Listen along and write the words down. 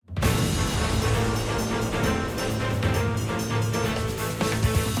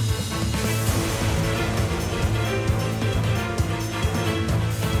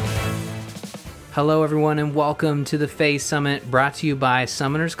Hello, everyone, and welcome to the Fae Summit, brought to you by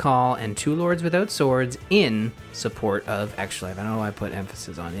Summoner's Call and Two Lords Without Swords in support of Extra Life. I don't know why I put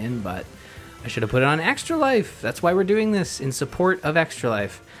emphasis on in, but I should have put it on Extra Life. That's why we're doing this, in support of Extra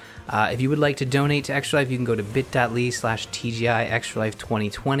Life. If you would like to donate to Extra Life, you can go to bit.ly/TGI Extra Life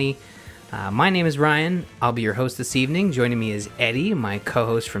 2020. My name is Ryan. I'll be your host this evening. Joining me is Eddie, my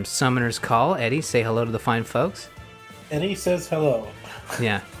co-host from Summoner's Call. Eddie, say hello to the fine folks. Eddie says hello.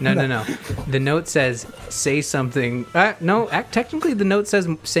 Yeah, no. The note says, say something. Technically the note says,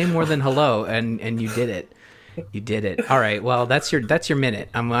 say more than hello, and you did it. You did it. All right, well, that's your minute.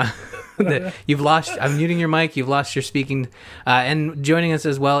 You've lost, I'm muting your mic, you've lost your speaking. And joining us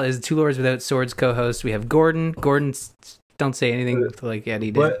as well is Two Lords Without Swords co-host. We have Gordon. Gordon, don't say anything like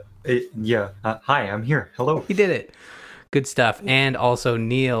Eddie did. What? Hi, I'm here. Hello. He did it. Good stuff. And also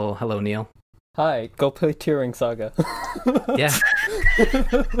Neil. Hello, Neil. Hi, go play Turing Saga. Yeah.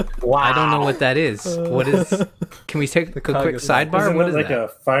 Wow. I don't know what that is. What is? Can we take a quick sidebar? Isn't What it is like that? a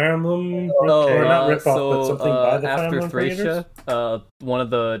Fire Emblem? Or not rip off, but something by the Fire after Emblem creators? Thracia, one of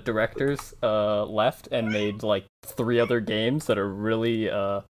the directors left and made like 3 other games that are really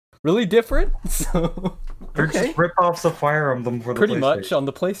different. So They're just rip-offs of Fire Emblem for the pretty PlayStation. much on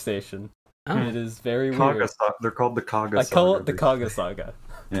the PlayStation. Oh. It is very Kaga weird. They're called the Kaga I call Saga. it the Kaga Saga.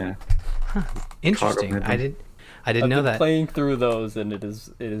 Yeah. Interesting. Kaga I didn't I've know been that. playing through those, and it is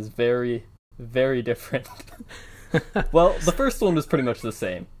very, very different. Well, the first one was pretty much the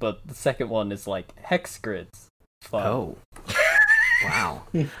same, but the second one is like hex grids. Fun. Oh. Wow.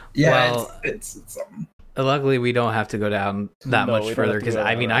 Yeah, Well, it's something. luckily we don't have to go down that No, much we don't further have to because go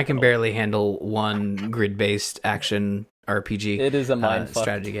I down mean that I can road. barely handle one grid-based action RPG. It is a mindfuck.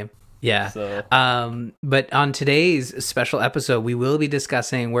 Strategy game. Yeah. So But on today's special episode, we will be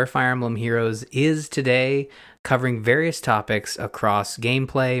discussing where Fire Emblem Heroes is today, covering various topics across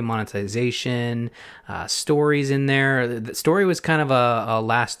gameplay, monetization, stories in there. The story was kind of a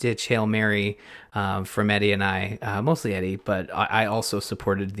last-ditch Hail Mary from Eddie and I, mostly Eddie, but I also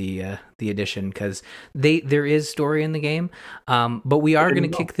supported the addition because there is story in the game. But we are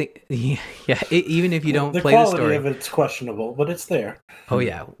going to kick even if you don't play the story. The quality of it's questionable, but it's there. Oh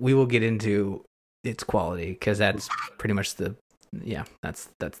yeah, we will get into its quality because that's pretty much it'll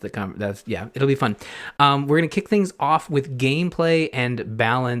be fun. We're gonna kick things off with gameplay and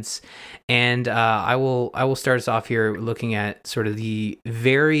balance, and I will start us off here looking at sort of the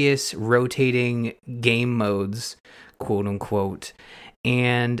various rotating game modes, quote unquote,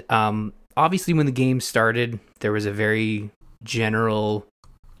 and obviously when the game started, there was a very general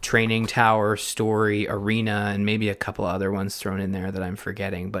training tower, story, arena, and maybe a couple other ones thrown in there that I'm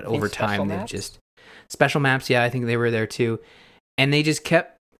forgetting. But over time, they've just special maps. Yeah, I think they were there too, and they just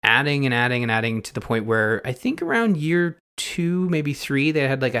kept adding and adding and adding to the point where I think around year 2, maybe 3, they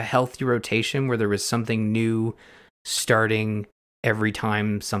had like a healthy rotation where there was something new starting every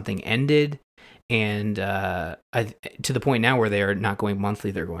time something ended, and to the point now where they are not going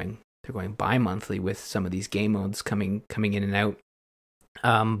monthly; they're going bi-monthly with some of these game modes coming in and out.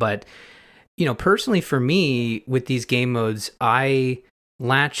 But personally for me with these game modes, I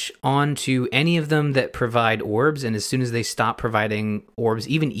latch on to any of them that provide orbs, and as soon as they stop providing orbs,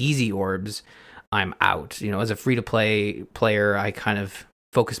 even easy orbs, I'm out. As a free-to-play player, I kind of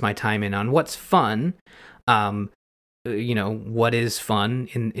focus my time in on what's fun. What is fun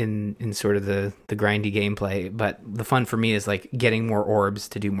in sort of the grindy gameplay, but the fun for me is like getting more orbs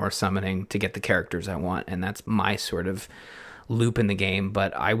to do more summoning to get the characters I want, and that's my sort of loop in the game.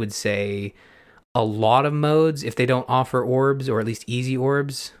 But I would say a lot of modes, if they don't offer orbs or at least easy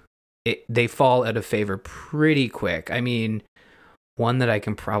orbs, they fall out of favor pretty quick. I mean, one that I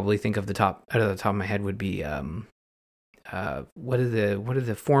can probably think of out of the top of my head would be what are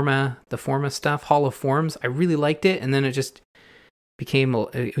the Forma stuff, Hall of Forms. I really liked it, and then it just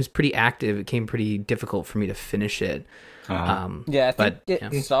it was pretty active. It became pretty difficult for me to finish it. I think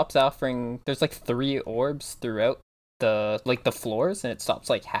it stops offering. There's like 3 orbs throughout the floors, and it stops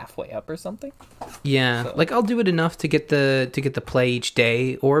like halfway up or something. Yeah, so. Like I'll do it enough to get the play each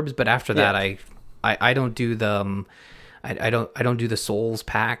day orbs, but after that I don't do the I don't do the souls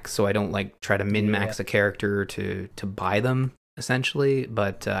pack, so I don't like try to min max a character to buy them essentially.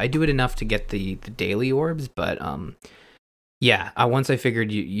 But I do it enough to get the daily orbs. But once I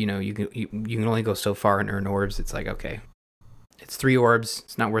figured you can only go so far and earn orbs. It's like, okay, it's 3 orbs.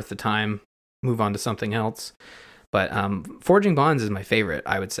 It's not worth the time. Move on to something else. But Forging Bonds is my favorite,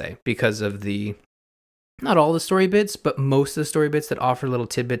 I would say, because of not all the story bits, but most of the story bits that offer little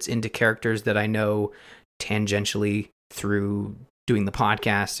tidbits into characters that I know tangentially through doing the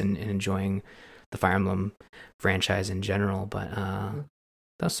podcast and enjoying the Fire Emblem franchise in general. But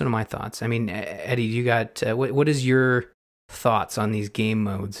that's some of my thoughts. I mean, Eddie, you got what is your thoughts on these game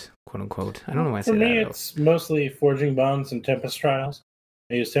modes, quote unquote? I don't know why I say For that. me, it's mostly Forging Bonds and Tempest Trials.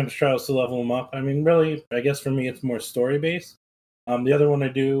 I use Tempest Trials to level them up. I mean, really, I guess for me, it's more story based. The other one I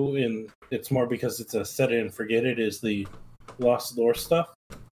do, and it's more because it's a set it and forget it, is the Lost Lore stuff.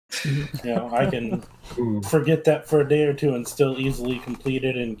 I can forget that for a day or two and still easily complete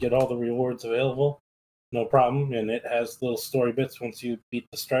it and get all the rewards available. No problem. And it has little story bits once you beat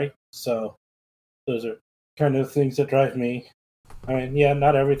the strike. So those are kind of things that drive me. I mean, yeah,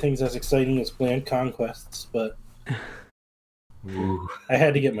 not everything's as exciting as Bland Conquests, but I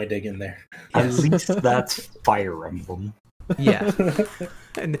had to get my dig in there. At least that's Fire Emblem. Yeah,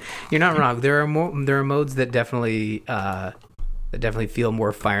 and you're not wrong. There are modes that definitely feel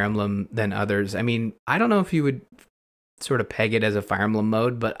more Fire Emblem than others. I mean, I don't know if you would sort of peg it as a Fire Emblem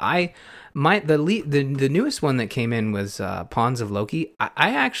mode, but the newest one that came in was Pawns of Loki.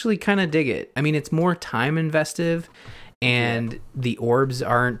 I actually kind of dig it. I mean, it's more time investive, and the orbs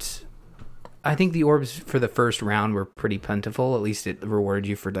aren't. I think the orbs for the first round were pretty plentiful. At least it rewarded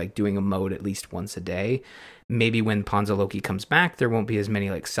you for like doing a mode at least once a day. Maybe when Pawns of Loki comes back, there won't be as many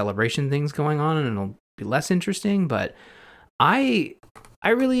like celebration things going on, and it'll be less interesting. But I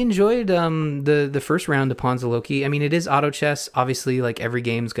really enjoyed the first round of Pawns of Loki. I mean, it is auto chess. Obviously, like every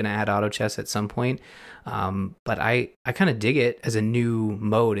game's going to add auto chess at some point. But I kind of dig it as a new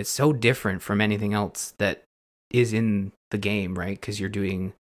mode. It's so different from anything else that is in the game, right? Because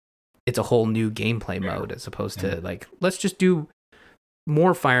it's a whole new gameplay mode as opposed to like, let's just do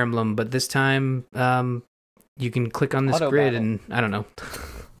more Fire Emblem, but this time you can click on this grid and I don't know.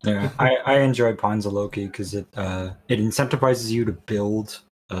 Yeah, I enjoy Pawns of Loki because it incentivizes you to build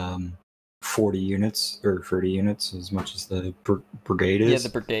 40 units or 30 units as much as the brigade is. Yeah, the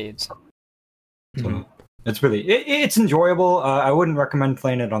brigades. So it's really it's enjoyable. I wouldn't recommend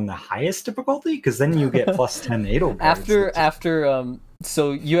playing it on the highest difficulty because then you get plus 10 Edelgard. After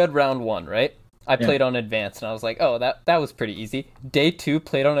so you had round 1, right? I played on advanced and I was like, oh, that was pretty easy. Day 2,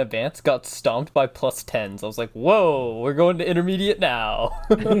 played on advanced, got stomped by plus 10s. I was like, whoa, we're going to intermediate now.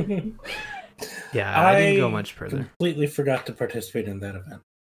 Yeah, I didn't go much further. Completely forgot to participate in that event.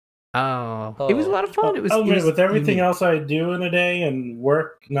 Oh, it was a lot of fun. It was with everything else I do in a day and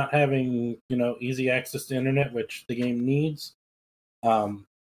work, not having easy access to internet, which the game needs.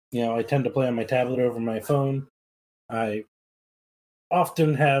 I tend to play on my tablet over my phone. I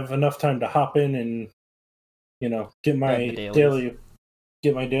often have enough time to hop in and get my daily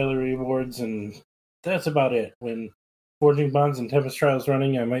rewards, and that's about it. When Forging Bonds and Tempest Trials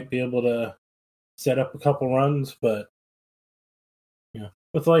running, I might be able to set up a couple runs, but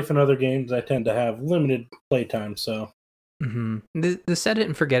with life and other games, I tend to have limited playtime. So the set it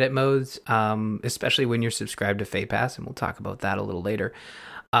and forget it modes, especially when you're subscribed to FaPass, and we'll talk about that a little later,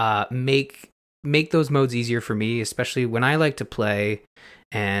 make those modes easier for me, especially when I like to play,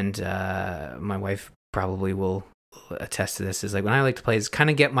 and my wife probably will attest to this, is like when I like to play is kind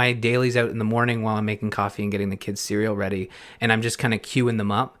of get my dailies out in the morning while I'm making coffee and getting the kids cereal ready, and I'm just kind of queuing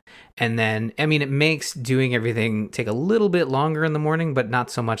them up. And then, I mean, it makes doing everything take a little bit longer in the morning, but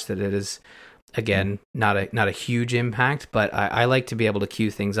not so much that it is, again, not a huge impact. But I like to be able to queue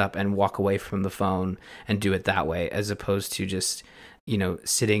things up and walk away from the phone and do it that way, as opposed to just,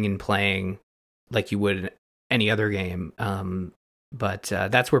 sitting and playing like you would in any other game. But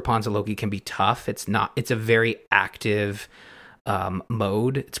that's where Pawns of Loki can be tough. It's a very active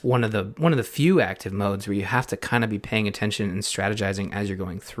mode. It's one of the few active modes where you have to kind of be paying attention and strategizing as you're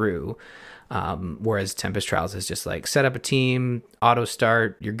going through. Whereas Tempest Trials is just like set up a team, auto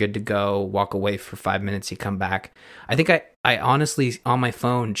start, you're good to go, walk away for 5 minutes, you come back. I think I honestly on my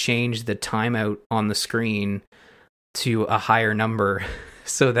phone changed the timeout on the screen to a higher number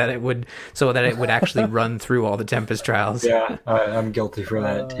so that it would actually run through all the Tempest Trials. Yeah, I'm guilty for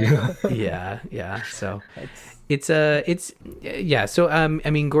that too. Yeah. So So I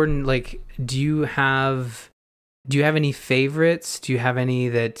mean, Gordon, like, do you have any favorites? Do you have any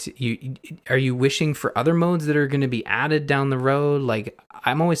that are you wishing for other modes that are going to be added down the road? Like,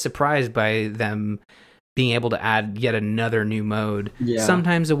 I'm always surprised by them being able to add yet another new mode. Yeah.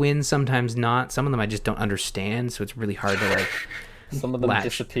 Sometimes a win, sometimes not. Some of them I just don't understand, so it's really hard to like. Some of them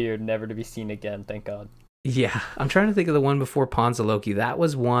disappeared, never to be seen again, thank God. Yeah, I'm trying to think of the one before Pawns of Loki. That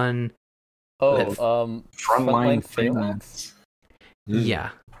was one. Frontline Phalanx.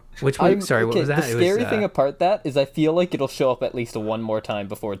 Yeah. Which one? Sorry, what was that? The scary thing apart that is I feel like it'll show up at least one more time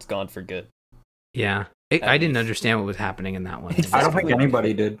before it's gone for good. Yeah. I didn't understand what was happening in that one. I don't think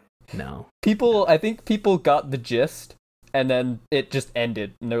anybody did. No. I think people got the gist, and then it just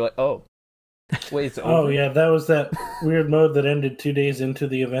ended, and they're like, oh. Wait, it's over? Oh yeah, that was that weird mode that ended 2 days into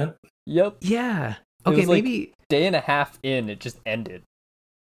the event. Yep. Yeah. It Okay, was like maybe. day and a half in, it just ended.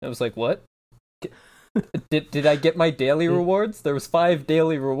 I was like, what? Did I get my daily rewards? There was 5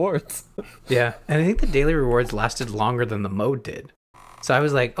 daily rewards. Yeah, and I think the daily rewards lasted longer than the mode did. So I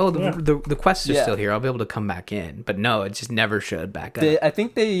was like, oh, the quests are still here. I'll be able to come back in. But no, it just never showed back up. I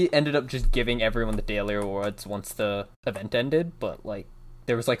think they ended up just giving everyone the daily rewards once the event ended, but like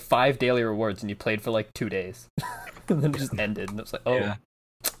there was like 5 daily rewards and you played for like 2 days. And then it just ended and it was like, oh.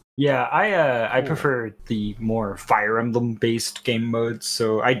 Yeah, I prefer the more Fire Emblem based game modes.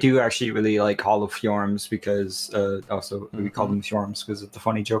 So I do actually really like Hall of Fjorms because also we call them Fjorms because it's a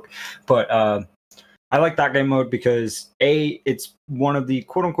funny joke. But I like that game mode because it's one of the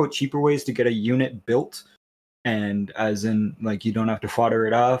quote unquote cheaper ways to get a unit built, and as in like you don't have to fodder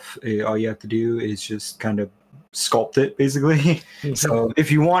it off. All you have to do is just kind of sculpt it basically. So if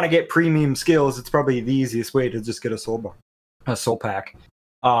you want to get premium skills, it's probably the easiest way to just get a soul pack.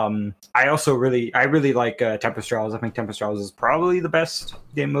 I really like Tempest Trials. I think Tempest Trials is probably the best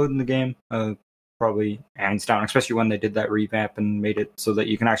game mode in the game. Probably hands down, especially when they did that revamp and made it so that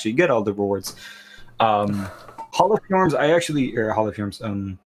you can actually get all the rewards. Hall of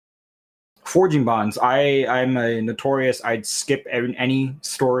Fjorms, Forging Bonds. I'm a notorious. I'd skip any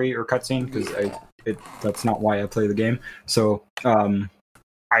story or cutscene because that's not why I play the game. So I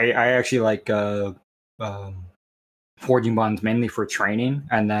actually like Forging Bonds mainly for training,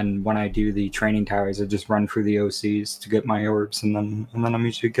 and then when I do the training towers, I just run through the OCs to get my orbs, and then I'm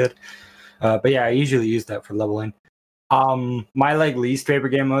usually good. But yeah, I usually use that for leveling. My like least favorite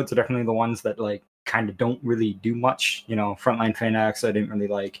game modes are definitely the ones that like kind of don't really do much. You know, Frontline Phalanx I didn't really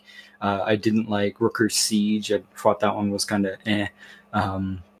like. I didn't like Rooker's Siege. I thought that one was kind of eh.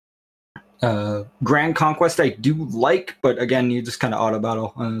 Grand Conquest I do like, but again, you just kind of auto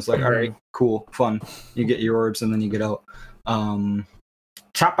battle, and it's like, all right, cool, fun. You get your orbs, and then you get out.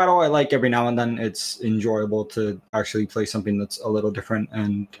 Chat battle I like every now and then. It's enjoyable to actually play something that's a little different.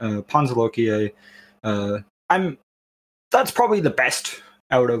 And Pawns of Loki, that's probably the best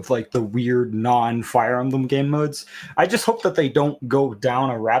out of like the weird non-Fire Emblem game modes. I just hope that they don't go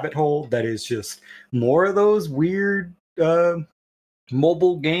down a rabbit hole that is just more of those weird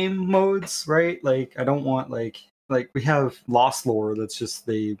mobile game modes, right? Like I don't want like we have Lost Lore that's just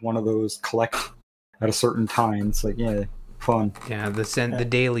one of those collect at a certain time. It's like, yeah, fun. Yeah, the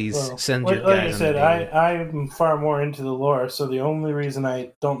dailies send your guys. Like I said, I'm far more into the lore, so the only reason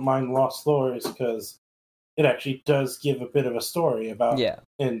I don't mind Lost Lore is because it actually does give a bit of a story about. Yeah,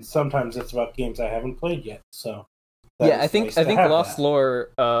 and sometimes it's about games I haven't played yet. So I think Lost Lore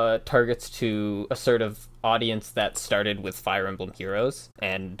targets to a sort of audience that started with Fire Emblem Heroes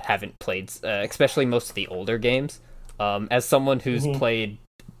and haven't played, especially most of the older games. As someone who's played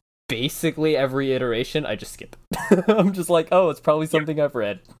basically every iteration, I just skip it. I'm just like, oh, it's probably something I've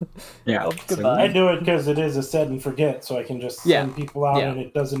read. Yeah, I do it because it is a set and forget, so I can just send people out, and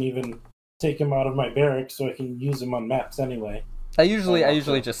it doesn't even take them out of my barracks, so I can use them on maps anyway. I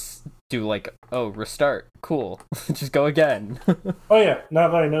usually just do like, oh, restart, cool, just go again. Oh yeah, now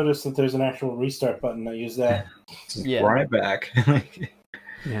that I notice that there's an actual restart button, I use that. Just run it back.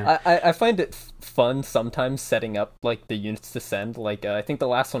 Yeah. I find it fun sometimes setting up like the units to send. Like I think the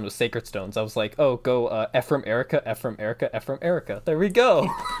last one was Sacred Stones. I was like, oh, go Ephraim Erica, Ephraim Erica, Ephraim Erica. There we go.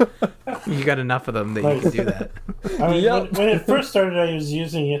 You got enough of them that you can do that. I mean, when it first started, I was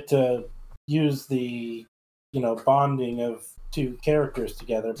using it to use the bonding of two characters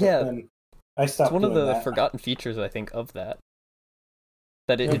together. But then I stopped. It's one of the that. forgotten features, I think, of that.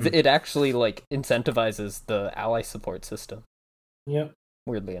 That it actually like incentivizes the ally support system. Yep.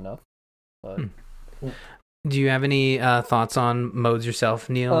 Weirdly enough. But... Do you have any thoughts on modes yourself,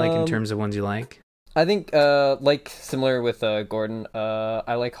 Neil? Like in terms of ones you like? I think like similar with Gordon.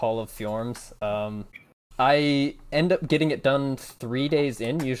 I like Hall of Fjorms. I end up getting it done 3 days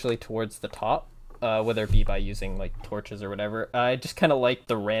in, usually towards the top, whether it be by using like torches or whatever. I just kind of like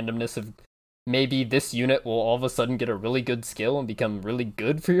the randomness of maybe this unit will all of a sudden get a really good skill and become really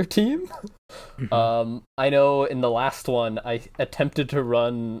good for your team. I know in the last one I attempted to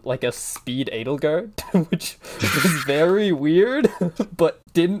run like a speed Edelgard, which was very weird, but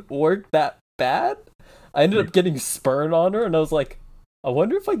didn't work that bad. I ended up getting Spurn on her, and I was like, I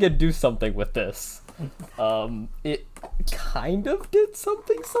wonder if I could do something with this. It kind of did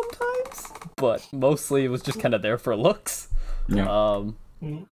something sometimes, but mostly it was just kind of there for looks. Yeah.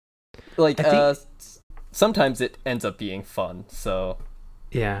 Like sometimes it ends up being fun, so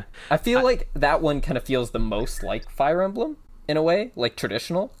yeah, I feel like that one kind of feels the most like Fire Emblem in a way, like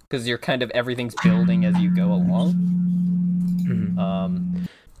traditional, because you're kind of everything's building as you go along.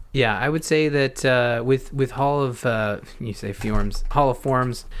 Yeah, I would say that with Hall of you say Forms, Hall of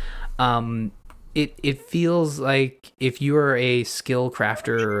Forms, it feels like if you are a skill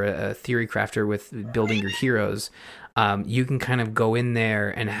crafter or a theory crafter with building your heroes, you can kind of go in there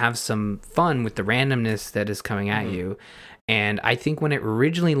and have some fun with the randomness that is coming at you. And I think when it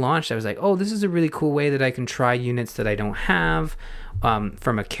originally launched, I was like, oh, this is a really cool way that I can try units that I don't have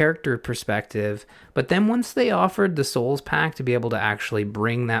from a character perspective. But then once they offered the Souls Pack to be able to actually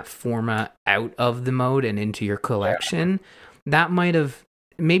bring that forma out of the mode and into your collection, that might have,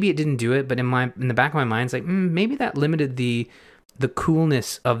 maybe it didn't do it, but in the back of my mind, it's like, maybe that limited the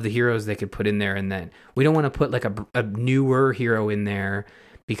coolness of the heroes they could put in there. And then we don't want to put like a newer hero in there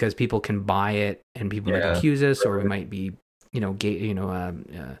because people can buy it and people might accuse us, or we might be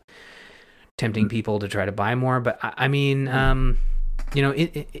tempting people to try to buy more. But I mean, in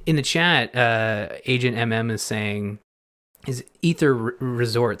the chat, Agent is saying, "Is Ether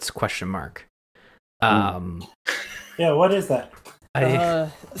Resorts ? Yeah, what is that?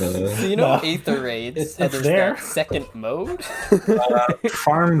 So you know, Aether Raids. It's there's there. that second mode.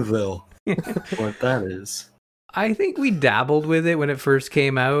 Farmville. What that is. I think we dabbled with it when it first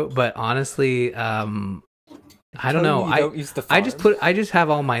came out, but honestly, I don't know. I just have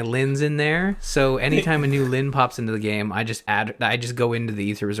all my Lins in there, so anytime a new Lin pops into the game, I just go into the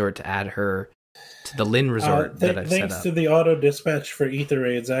Ether Resort to add her to the Lin Resort that I've set up. Thanks to the auto dispatch for Ether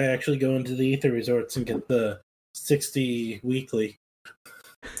Raids, I actually go into the Ether Resorts and get the 60 weekly.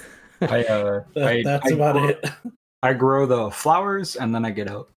 That's about it. I grow the flowers and then I get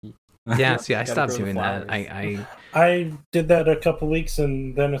out. Yeah, see, I stopped doing that. I did that a couple weeks,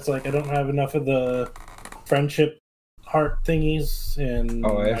 and then it's like I don't have enough of the friendship heart thingies, and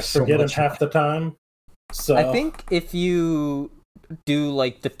I forget them half the time. So I think if you do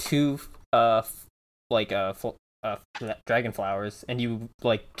like the two dragon flowers, and you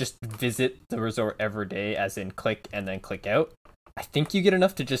like just visit the resort every day, as in click and then click out, I think you get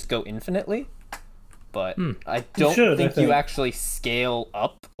enough to just go infinitely. But I don't think you actually scale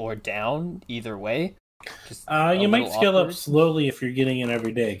up or down either way. You might scale up slowly if you're getting it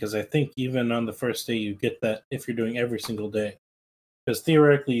every day, because I think even on the first day you get that if you're doing every single day. Because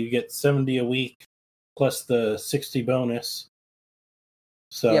theoretically you get 70 a week plus the 60 bonus.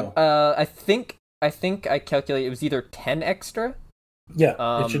 So yeah, I think I calculated it was either 10 extra.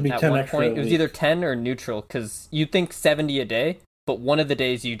 Yeah, it should be 10 at one extra. Point. It was either 10 or neutral, because you'd think 70 a day, but one of the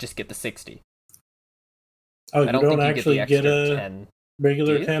days you just get the 60. Oh, you don't actually get a 10.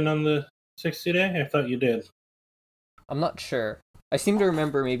 regular 10 on the 60 day? I thought you did. I'm not sure. I seem to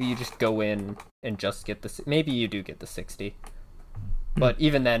remember maybe you just go in and just get the... Maybe you do get the 60. But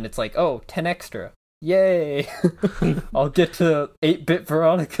even then, it's like, 10 extra. Yay! I'll get to 8-bit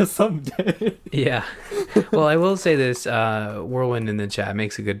Veronica someday. Yeah. Well, I will say this. Whirlwind in the chat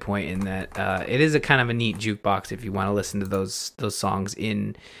makes a good point in that it is a kind of a neat jukebox if you want to listen to those songs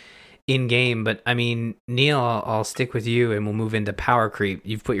in game. But I mean, Neil, I'll stick with you and we'll move into Power Creep.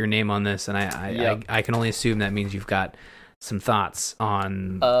 You've put your name on this, and I can only assume that means you've got some thoughts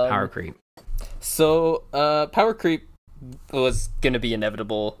on Power Creep. So Power Creep was going to be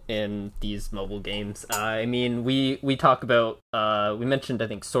inevitable in these mobile games. I mean, we talk about we mentioned I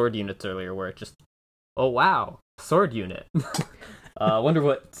think sword units earlier, where it just, oh wow, sword unit. Wonder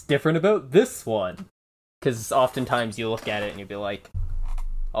what's different about this one, because oftentimes you look at it and you'll be like,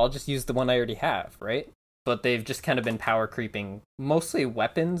 I'll just use the one I already have, right? But they've just kind of been power creeping mostly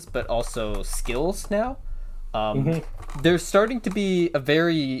weapons, but also skills now. There's starting to be a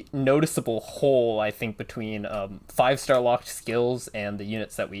very noticeable hole, I think, between 5-star locked skills and the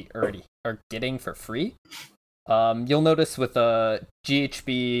units that we already are getting for free. You'll notice with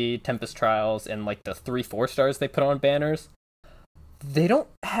GHB, Tempest Trials, and like the 3-4 stars they put on banners, they don't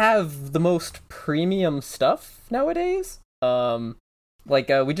have the most premium stuff nowadays.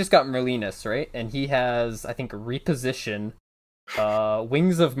 We just got Merlinus, right? And he has, I think, Reposition,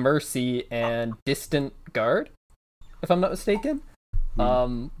 Wings of Mercy, and Distant Guard, if I'm not mistaken.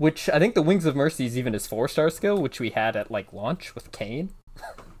 Which I think the Wings of Mercy is even his 4-star skill, which we had at like launch with Kayn.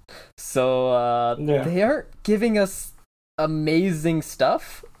 So they aren't giving us amazing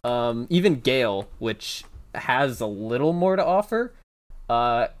stuff. Even Gale, which has a little more to offer,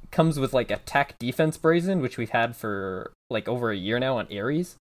 comes with like attack defense brazen, which we've had for like over a year now on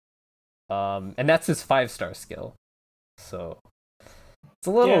Ares. And that's his 5-star skill. So it's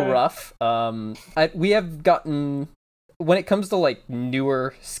a little rough. We have gotten, when it comes to like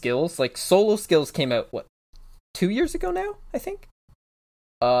newer skills, like solo skills came out 2 years ago now, I think.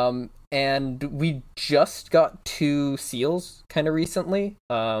 And we just got 2 seals kind of recently.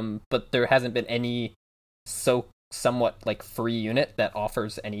 But there hasn't been any somewhat like free unit that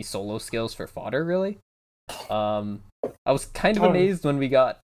offers any solo skills for fodder, really. I was kind of amazed when we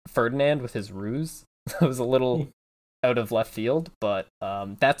got Ferdinand with his ruse. It was a little out of left field, but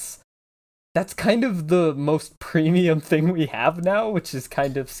that's kind of the most premium thing we have now, which is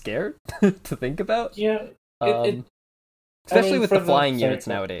kind of scared to think about. Yeah, especially with the flying units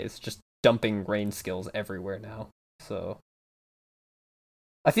nowadays, just dumping range skills everywhere now. So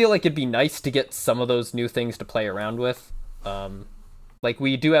I feel like it'd be nice to get some of those new things to play around with. Like,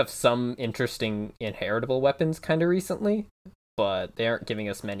 we do have some interesting inheritable weapons kind of recently, but they aren't giving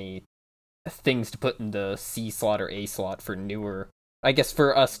us many things to put in the C slot or A slot for newer, I guess,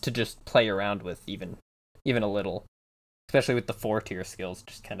 for us to just play around with even a little, especially with the 4-tier skills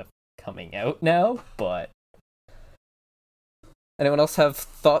just kind of coming out now. But anyone else have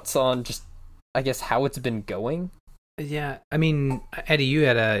thoughts on just, I guess, how it's been going? Yeah, I mean, Eddie, you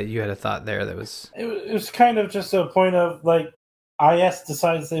had a thought there that was... It was kind of just a point of, like, IS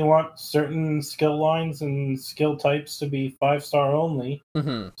decides they want certain skill lines and skill types to be 5-star only.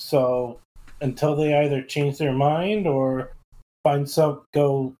 Mm-hmm. So until they either change their mind or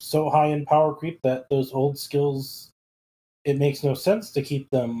go so high in power creep that those old skills, it makes no sense to keep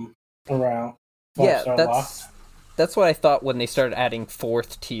them around. Yeah, locked. that's what I thought when they started adding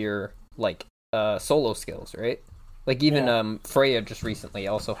 4th tier like solo skills, right? Like, even Freya just recently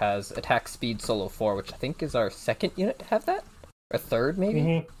also has attack speed solo 4, which I think is our 2nd unit to have that. Or 3rd, maybe?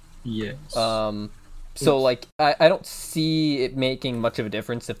 Mm-hmm. Yes. So, like, I don't see it making much of a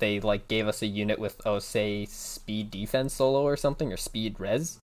difference if they, like, gave us a unit with, say, speed defense solo or something, or speed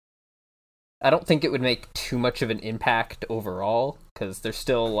res. I don't think it would make too much of an impact overall, because they're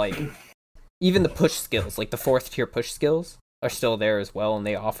still, like, even the push skills, like the 4th tier push skills, are still there as well, and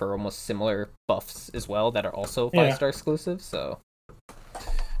they offer almost similar buffs as well that are also 5-star exclusive, so...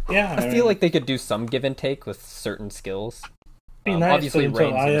 Yeah, I feel like they could do some give and take with certain skills. Be nice, obviously, but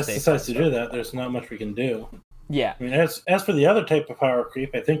until Rain's IS decides to do that, there's not much we can do. Yeah. I mean, as for the other type of power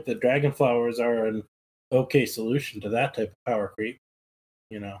creep, I think the Dragon Flowers are an okay solution to that type of power creep.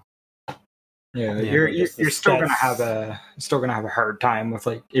 You know. Yeah, you're still gonna have a hard time with,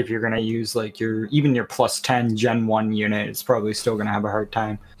 like, if you're gonna use like your +10 Gen 1 unit, it's probably still gonna have a hard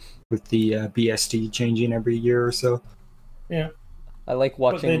time with the BSD changing every year or so. Yeah. I like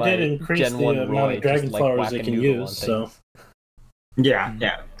watching my did increase Gen the 1 amount Roy of Dragon just, Flowers like, they whack can a noodle use, on so... things.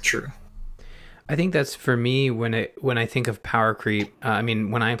 Yeah, true. I think that's for me when I think of power creep. I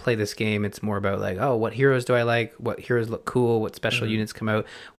mean, when I play this game, it's more about like, oh, what heroes do I like? What heroes look cool? What special units come out?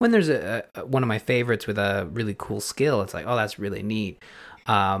 When there's one of my favorites with a really cool skill, it's like, oh, that's really neat,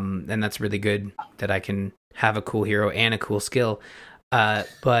 and that's really good that I can have a cool hero and a cool skill.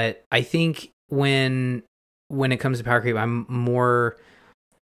 But I think when it comes to power creep, I'm more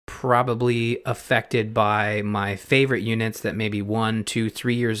probably affected by my favorite units that maybe 1, 2,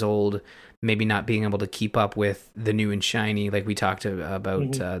 3 years old, maybe not being able to keep up with the new and shiny, like we talked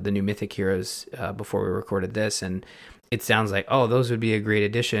about the new mythic heroes before we recorded this, and it sounds like, oh, those would be a great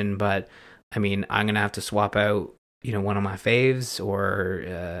addition, but I mean, I'm gonna have to swap out, you know, one of my faves,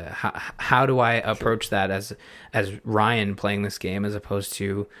 or how do I approach that as Ryan playing this game as opposed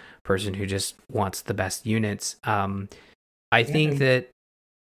to a person who just wants the best units? I think that,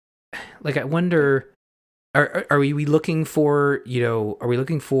 like, I wonder, are we looking for, you know, are we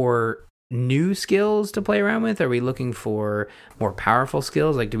looking for new skills to play around with? Are we looking for more powerful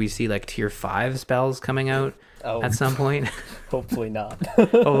skills? Like, do we see like tier 5 spells coming out at some point? Hopefully not.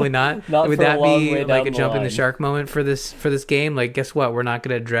 Hopefully not. Not Would for a that long be way like down a jump in the line. shark moment for this game? Like, guess what? We're not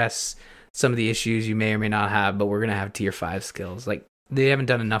going to address some of the issues you may or may not have, but we're going to have tier 5 skills. Like, they haven't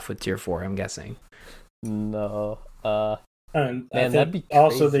done enough with tier 4, I'm guessing. No. And Man, I that'd think be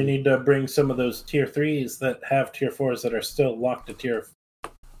also they crazy. need to bring some of those tier 3s that have tier 4s that are still locked to tier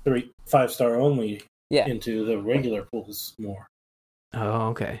 3 5-star only Yeah. into the regular pools more. Oh,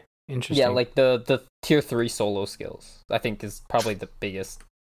 okay. Interesting. Yeah, like the tier 3 solo skills, I think, is probably the biggest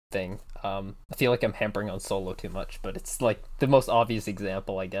thing. I feel like I'm hampering on solo too much, but it's like the most obvious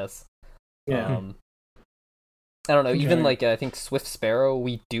example, I guess. Yeah. I don't know, Okay. even like I think Swift Sparrow,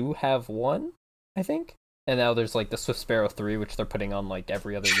 we do have one, I think. And now there's like the Swift Sparrow 3, which they're putting on like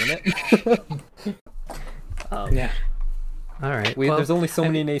every other unit. Yeah. All right. Well, there's only so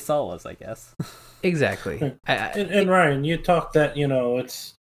many Nasalas, I guess. exactly. And Ryan, you talked that, you know,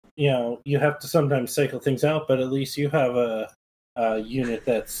 it's, you know, you have to sometimes cycle things out, but at least you have a unit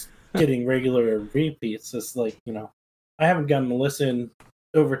that's getting regular repeats. It's like, you know, I haven't gotten to listen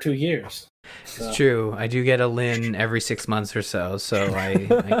over 2 years. It's true. I do get a Lin every 6 months or so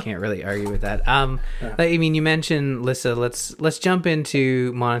I can't really argue with that. I mean, you mentioned Lissa. Let's jump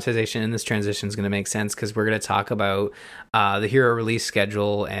into monetization, and this transition is going to make sense because we're going to talk about the hero release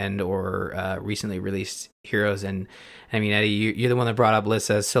schedule and or recently released heroes. And I mean, Eddie, you're the one that brought up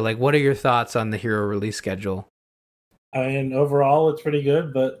Lissa. So, like, what are your thoughts on the hero release schedule? And overall, it's pretty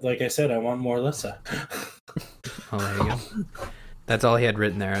good, but like I said, I want more Lissa. Oh, there you go. That's all he had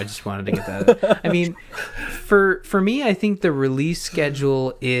written there. I just wanted to get that. I mean, for me, I think the release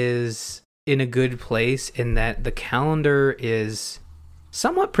schedule is in a good place in that the calendar is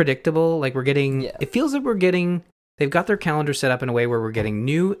somewhat predictable. Like it feels like they've got their calendar set up in a way where we're getting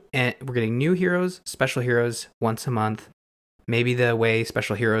new heroes, special heroes once a month. Maybe the way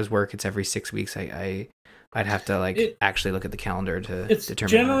special heroes work, it's every 6 weeks. I'd have to actually look at the calendar to determine.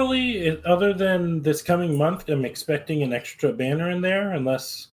 Generally, other than this coming month, I'm expecting an extra banner in there,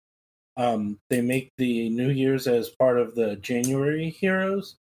 unless they make the New Year's as part of the January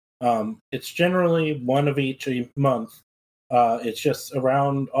heroes. It's generally one of each a month. It's just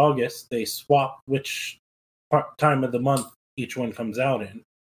around August they swap which time of the month each one comes out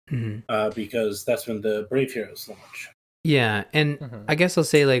in, because that's when the Brave heroes launch. Yeah, and I guess I'll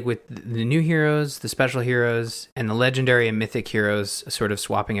say, like, with the new heroes, the special heroes, and the legendary and mythic heroes sort of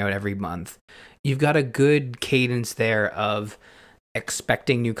swapping out every month, you've got a good cadence there of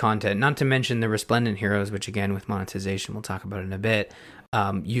expecting new content, not to mention the resplendent heroes, which, again, with monetization, we'll talk about in a bit.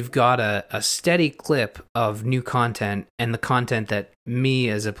 You've got a steady clip of new content, and the content that me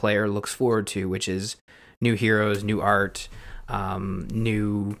as a player looks forward to, which is new heroes, new art,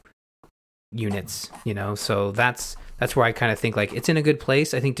 new units, so that's where I kind of think, like, it's in a good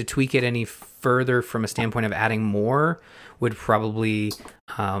place. I think to tweak it any further from a standpoint of adding more would probably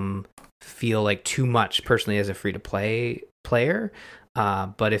feel like too much personally as a free-to-play player.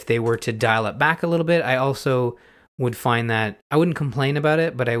 But if they were to dial it back a little bit, I also would find that I wouldn't complain about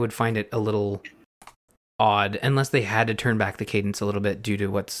it, but I would find it a little odd unless they had to turn back the cadence a little bit due to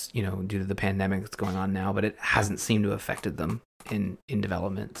due to the pandemic that's going on now, but it hasn't seemed to have affected them in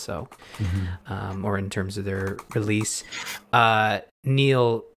development, so or in terms of their release.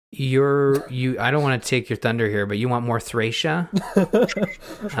 Neil, I don't want to take your thunder here, but you want more Thracia?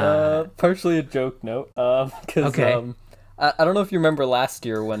 Partially a joke note, because okay. I don't know if you remember last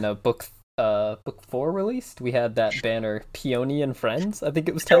year when book 4 released, we had that banner Peony and Friends, I think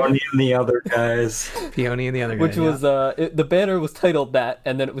it was titled. Peony and the other guys. Peony and the other guys. Which was the banner was titled that,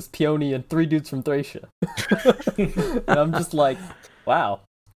 and then it was Peony and 3 dudes from Thracia. And I'm just like, wow,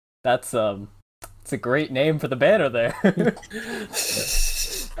 that's it's a great name for the banner there.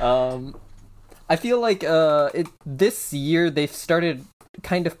 I feel like this year they've started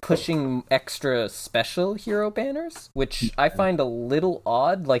kind of pushing extra special hero banners, which I find a little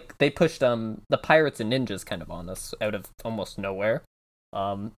odd. Like, they pushed the Pirates and Ninjas kind of on us out of almost nowhere.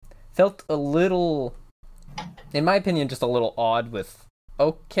 Felt a little, in my opinion, just a little odd with,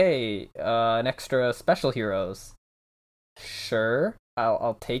 an extra special heroes. Sure,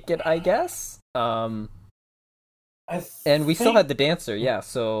 I'll take it, I guess. And we still had the Dancer, yeah,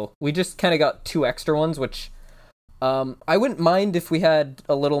 so we just kind of got 2 extra ones, which I wouldn't mind if we had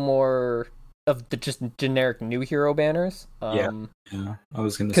a little more of the just generic new hero banners. Yeah, I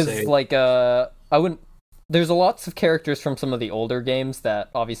was gonna say, because I wouldn't. There's lots of characters from some of the older games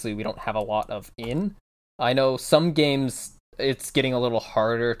that obviously we don't have a lot of in. I know some games it's getting a little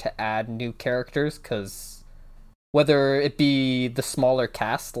harder to add new characters because whether it be the smaller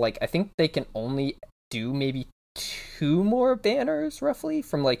cast, like I think they can only do maybe 2 more banners roughly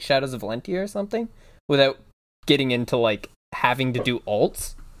from like Shadows of Valentia or something without getting into like having to do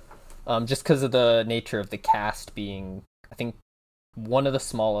alts, just because of the nature of the cast being, I think, one of the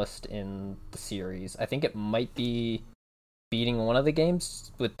smallest in the series. I think it might be beating one of the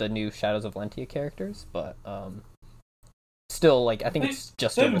games with the new Shadows of Valentia characters, but still, like, I think it's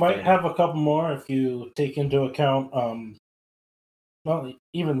just they over might 30. have a couple more if you take into account well,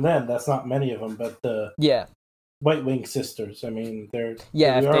 even then that's not many of them, but the White Wing Sisters. I mean, we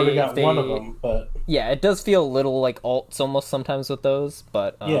already got one of them, but yeah, it does feel a little like alts almost sometimes with those.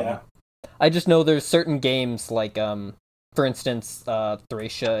 But yeah, I just know there's certain games like, for instance,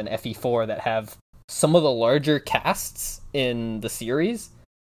 Thracia and FE4 that have some of the larger casts in the series,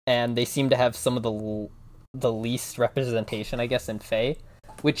 and they seem to have some of the least representation, I guess, in Fae.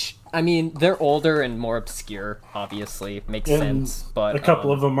 Which, I mean, they're older and more obscure, obviously. Makes sense. But a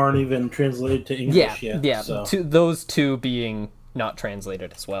couple of them aren't even translated to English yet. Yeah, so. Those 2 being not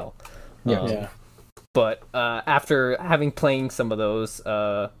translated as well. Yeah. But after having playing some of those,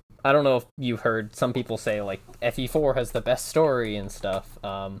 I don't know if you've heard some people say like FE4 has the best story and stuff.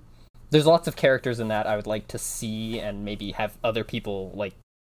 There's lots of characters in that I would like to see and maybe have other people like,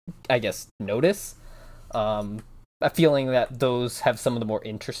 I guess, notice. A feeling that those have some of the more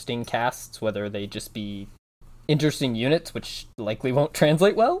interesting casts, whether they just be interesting units, which likely won't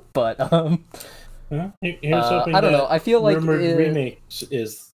translate well, but Here's hoping I don't know. I feel like rumored remakes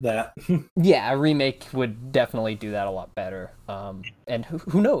is that. Yeah, a remake would definitely do that a lot better. And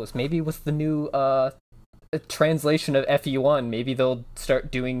who knows? Maybe with the new translation of FE1, maybe they'll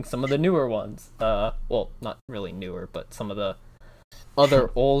start doing some of the newer ones. Well, not really newer, but some of the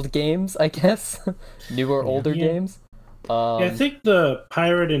other old games, I guess. Newer, older games. I think the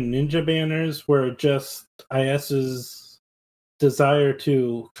Pirate and Ninja banners were just IS's desire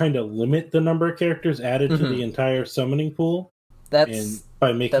to kind of limit the number of characters added to the entire summoning pool. And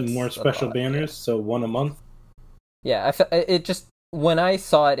by making more special banners, so one a month. Yeah, it just, when I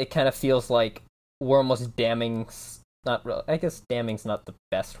saw it, it kind of feels like we're almost damning, not really, I guess damning's not the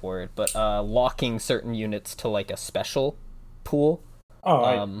best word, but locking certain units to like a special pool. Oh,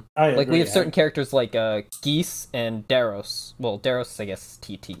 I like agree. we have certain characters like Geese and Daros. Well, Daros, I guess,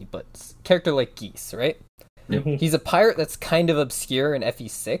 TT, but character like Geese, right? Mhm. He's a pirate that's kind of obscure in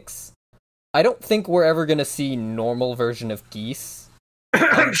FE6. I don't think we're ever going to see normal version of Geese.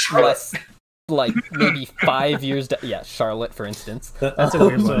 Unless, like, maybe 5 years... Yeah, Charlotte, for instance. That's a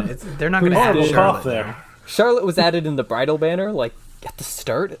weird one. They're not going to add Charlotte there. Charlotte was added in the bridal banner, like, at the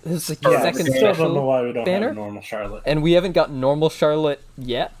start. It was like the second I still special don't know why we don't banner. have normal Charlotte. And we haven't got normal Charlotte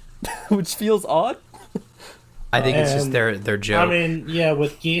yet, which feels odd. I think it's just their joke. I mean, yeah,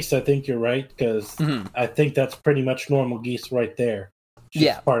 with Geese, I think you're right, because I think that's pretty much normal Geese right there.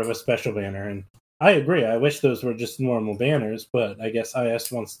 Just part of a special banner. And I agree. I wish those were just normal banners, but I guess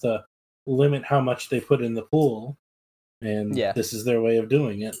IS wants to limit how much they put in the pool, and this is their way of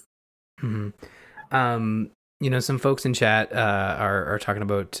doing it. You know, some folks in chat are talking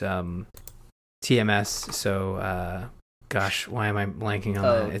about TMS, so gosh, why am I blanking on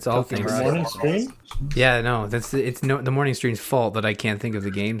that? It's all things. The morning stream? Yeah, no, it's the morning stream's fault that I can't think of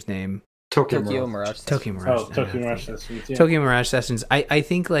the game's name. Tokyo Mirage Sessions. Tokyo Mirage. Oh, Tokyo Mirage Sessions. Yeah. Tokyo Mirage Sessions. I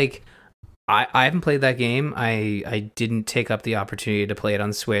think like I haven't played that game. I didn't take up the opportunity to play it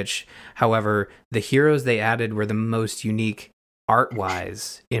on Switch. However, the heroes they added were the most unique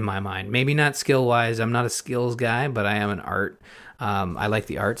art-wise in my mind. Maybe not skill-wise. I'm not a skills guy, but I am an art. I like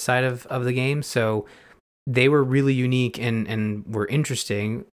the art side of the game. So they were really unique and were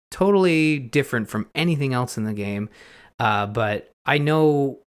interesting. Totally different from anything else in the game. But I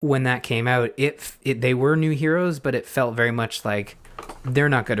know when that came out, they were new heroes, but it felt very much like they're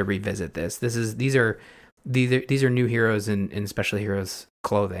not going to revisit this. These are new heroes in special heroes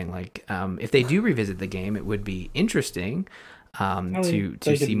clothing. Like if they do revisit the game, it would be interesting to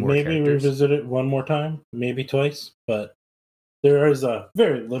see more maybe characters. Revisit it one more time, maybe twice, but there is a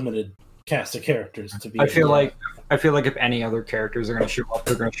very limited cast of characters to be. I feel like if any other characters are going to show up,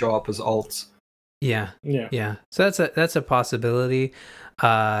 they're going to show up as alts. Yeah. So that's a possibility.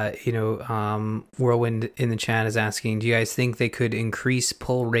 Whirlwind in the chat is asking, do you guys think they could increase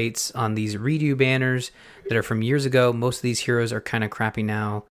pull rates on these redo banners that are from years ago? Most of these heroes are kind of crappy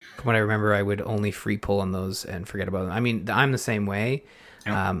now. From what I remember, I would only free pull on those and forget about them. I mean, I'm the same way.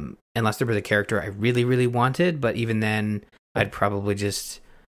 Yep. Unless there was a character I really, really wanted, but even then, I'd probably just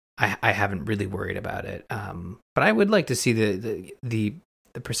I haven't really worried about it. But I would like to see the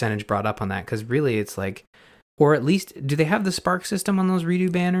percentage brought up on that, because really it's like, or at least, do they have the spark system on those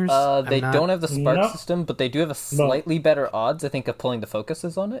redo banners? They don't have the spark system, but they do have a slightly better odds, I think, of pulling the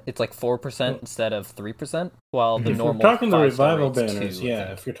focuses on it. It's like 4% instead of 3%, while the normal. If you're talking the 5-star revival rate's banners, 2,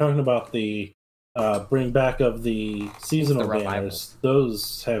 if you're talking about the bring back of the seasonal banners,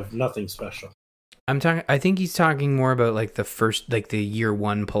 those have nothing special. I think he's talking more about like the first, like the year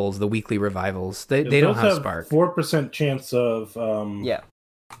one pulls, the weekly revivals. They don't have spark. 4% chance of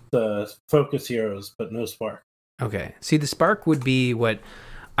the focus heroes, but no spark. Okay. See, the spark would be what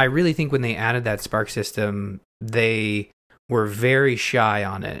I really think when they added that spark system, they were very shy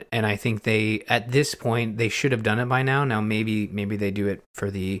on it. And I think at this point, they should have done it by now. Now, maybe they do it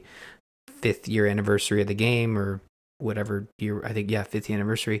for the 5th year anniversary of the game or whatever year. I think, 5th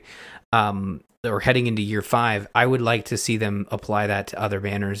anniversary. Or heading into year 5. I would like to see them apply that to other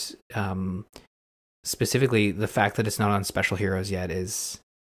banners. Specifically, the fact that it's not on special heroes yet is,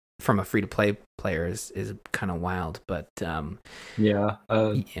 from a free-to-play player, is kind of wild, but another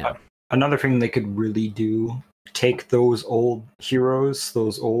thing they could really do, take those old heroes,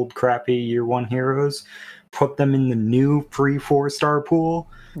 those old crappy year 1 heroes, put them in the new free 4-star pool.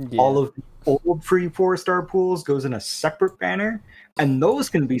 All of the old free 4-star pools goes in a separate banner, And those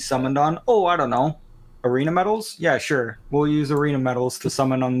can be summoned on, I don't know, arena medals? Yeah, sure. We'll use arena medals to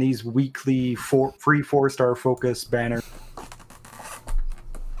summon on these weekly free 4-star focus banners.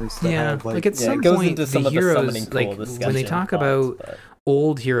 Yeah, like at some it goes point, into the some of the heroes, summoning pool like discussion when they talk thoughts, about but-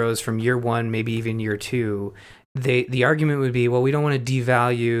 old heroes from year 1, maybe even year 2, the argument would be, well, we don't want to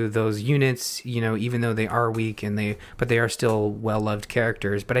devalue those units, even though they are weak but they are still well-loved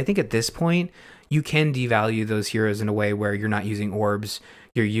characters. But I think at this point, you can devalue those heroes in a way where you're not using orbs,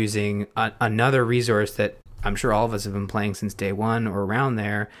 you're using another resource that I'm sure all of us have been playing since day 1 or around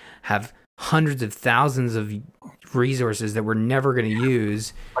there, have hundreds of thousands of resources that we're never going to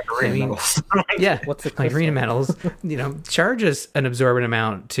use. Like arena medals. Yeah, What's it? like arena medals, charge us an absorbent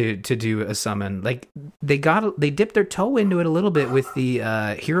amount to do a summon. Like they dipped their toe into it a little bit with the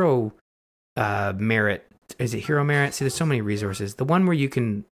hero merit. Is it hero merit? See, there's so many resources. The one where you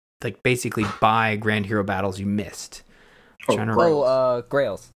can like basically buy grand hero battles you missed.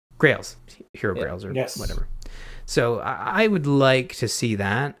 Grails. Grails, hero Yeah. grails, or Yes. whatever. So I would like to see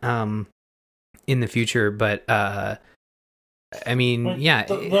that in the future, but I mean, Like, yeah,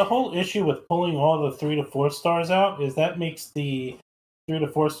 The whole issue with pulling all the 3 to 4 stars out is that makes the 3 to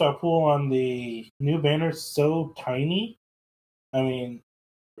 4 star pool on the new banners so tiny. I mean,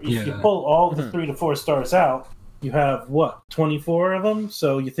 if you Yeah. pull all the Mhm. 3 to 4 stars out, you have 24 of them.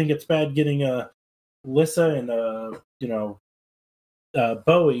 So you think it's bad getting a Lissa and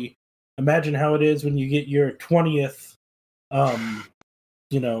Bowie. Imagine how it is when you get your 20th. I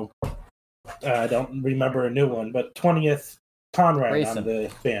don't remember a new one, but 20th Conrad Grayson. on the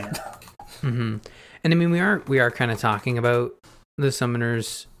banner. hmm And I mean, we are kind of talking about the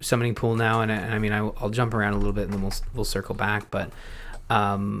summoning pool now, and I mean, I'll jump around a little bit, and then we'll circle back. But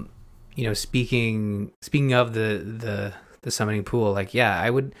speaking of the summoning pool, like, yeah,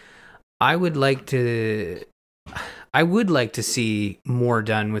 I would like to see more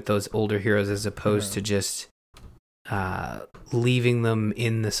done with those older heroes as opposed to just leaving them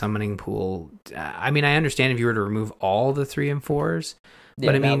in the summoning pool. I mean, I understand if you were to remove all the 3 and 4s, Yeah,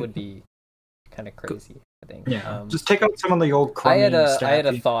 but I that mean, would be kind of crazy. I think. Yeah, just take out some of the old I crummy had a stat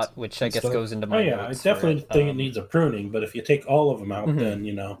thought, which I and guess stuff. goes into Oh my yeah, I notes definitely for think it needs a pruning. But if you take all of them out, Mhm. then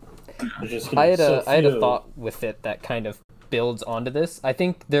there's just gonna I be had so I had a few. thought with it that kind of builds onto this. I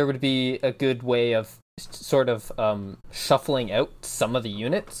think there would be a good way of sort of shuffling out some of the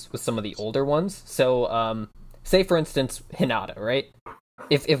units with some of the older ones. So, say for instance Hinata, right?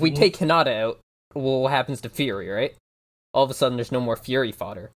 If we take Hinata out, well, what happens to Fury, right? All of a sudden, there's no more Fury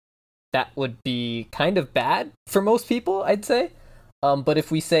fodder. That would be kind of bad for most people, I'd say. But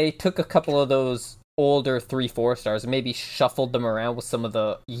if we say took a couple of those older 3-4 stars and maybe shuffled them around with some of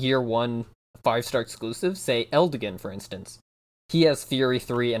the year 1 5-star exclusives, say Eldigan, for instance. He has Fury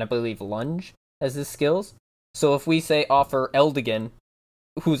 3 and I believe Lunge as his skills. So if we say offer Eldigan,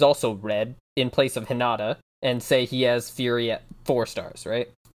 who's also red, in place of Hinata, and say he has Fury at 4 stars, right?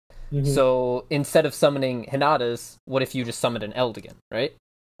 Mhm. So instead of summoning Hinata's, what if you just summoned an Eldigan, right?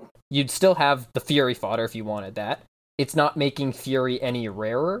 You'd still have the Fury fodder if you wanted that. It's not making Fury any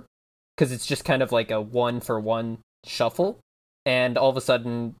rarer, because it's just kind of like a 1-for-1 shuffle. And all of a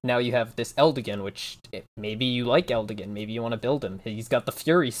sudden, now you have this Eldigan, which maybe you like Eldigan, maybe you want to build him. He's got the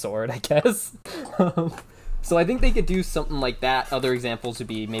Fury sword, I guess. So I think they could do something like that. Other examples would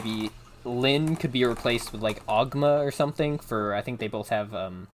be maybe Lyn could be replaced with like Ogma or something, for I think they both have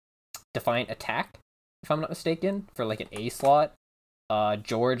Defiant Attack, if I'm not mistaken, for like an A slot.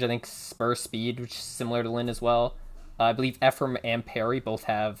 George, I think Spur Speed, which is similar to Lyn as well. I believe Ephraim and Perry both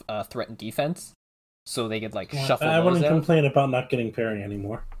have Threat and Defense, so they could like shuffle I those wouldn't out. complain about not getting Perry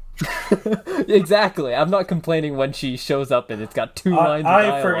anymore. Exactly. I'm not complaining when she shows up and it's got 2 lines of I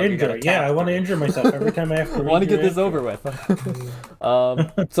dialogue. for you gotta injure. Yeah, tap I want to through. injure myself every time I have to. Want to read get your this over with.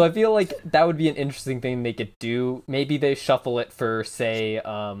 So I feel like that would be an interesting thing they could do. Maybe they shuffle it for, say,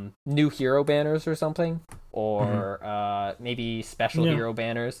 new hero banners or something, or maybe special hero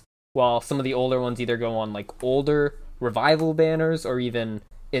banners. While some of the older ones either go on like older revival banners, or even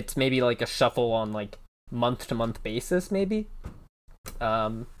it's maybe like a shuffle on like month-to-month basis. Maybe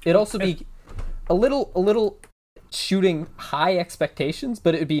it'd also be a little shooting high expectations,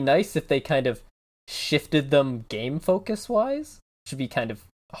 but it would be nice if they kind of shifted them game focus wise. Should be kind of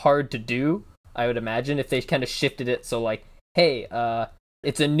hard to do, I would imagine, if they kind of shifted it so like, hey,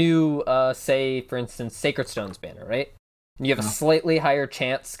 it's a new say for instance Sacred Stones banner, right? And you have a slightly higher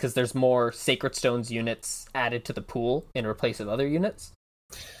chance because there's more Sacred Stones units added to the pool in replace of other units.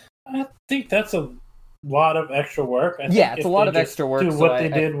 I think that's a lot of extra work. I Yeah, think it's if a lot they of just extra work. Do so what they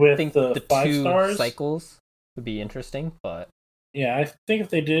did with think the 5 2 stars. cycles would be interesting, but Yeah, I think if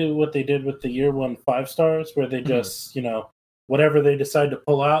they did what they did with the year 1 5 stars, where they just whatever they decide to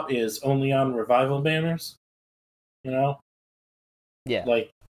pull out is only on revival banners. You know, Yeah.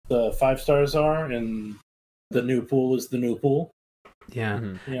 like the 5 stars are, and the new pool is the new pool. Yeah.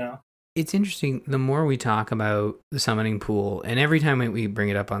 Mm-hmm. You know, It's interesting. The more we talk about the summoning pool, and every time we bring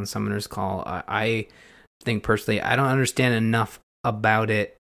it up on Summoner's Call, I think personally, I don't understand enough about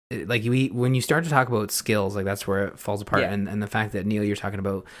it. Like when you start to talk about skills, like that's where it falls apart. Yeah. And the fact that, Neil, you're talking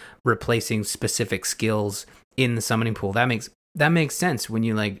about replacing specific skills in the summoning pool, that makes sense when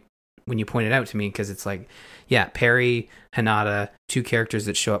you point it out to me, because it's like, yeah, Parry, Hinata, 2 characters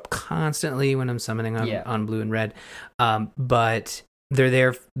that show up constantly when I'm summoning on blue and red, but they're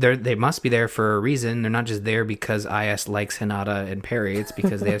there. They must be there for a reason. They're not just there because IS likes Hinata and Parry. It's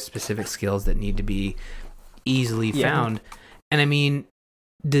because they have specific skills that need to be easily found. And I mean,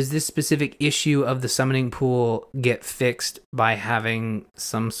 does this specific issue of the summoning pool get fixed by having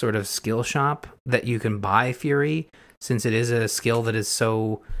some sort of skill shop that you can buy Fury, since it is a skill that is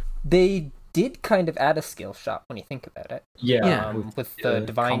so... They did kind of add a skill shop when you think about it. Yeah. With the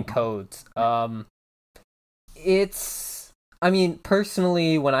divine codes. It's... I mean,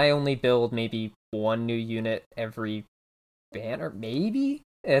 personally, when I only build maybe 1 new unit every banner, maybe?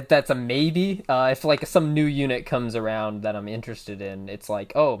 That's a maybe. If like some new unit comes around that I'm interested in, it's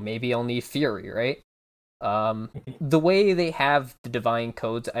like, oh, maybe I'll need Fury, right? The way they have the divine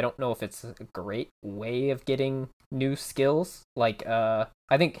codes, I don't know if it's a great way of getting new skills. Like, I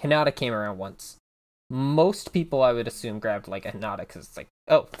think Hinata came around once. Most people, I would assume, grabbed like a Hinata because it's like,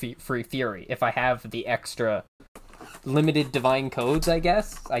 oh, free Fury. If I have the extra limited divine codes, I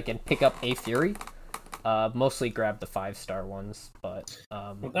guess I can pick up a Fury. Mostly grab the 5-star ones, but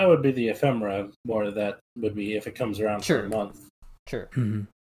well, that would be the ephemera. More of that would be if it comes around for a month. Sure. Mm-hmm.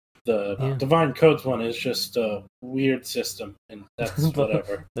 The divine codes one is just a weird system, and that's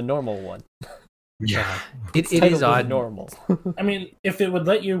whatever. The normal one. Yeah. It is odd. Normal. I mean, if it would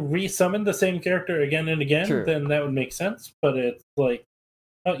let you resummon the same character again and again, then that would make sense. But it's like,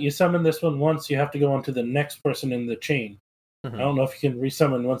 oh, you summon this one once, you have to go on to the next person in the chain. Mm-hmm. I don't know if you can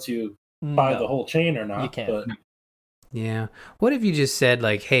resummon once you buy the whole chain or not. You can't. But... Yeah. What if you just said,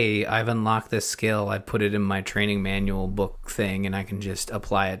 like, hey, I've unlocked this skill, I put it in my training manual book thing, and I can just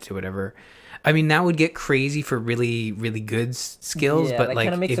apply it to whatever. I mean, that would get crazy for really, really good skills, Yeah, but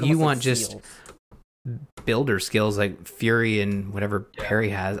like, if you want just builder skills like Fury and whatever Parry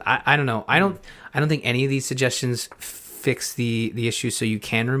has, I don't know. I don't think any of these suggestions fix the issue so you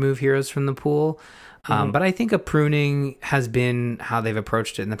can remove heroes from the pool. But I think a pruning has been how they've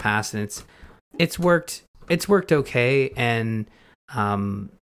approached it in the past, and it's worked okay, and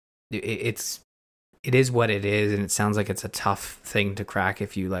it is what it is, and it sounds like it's a tough thing to crack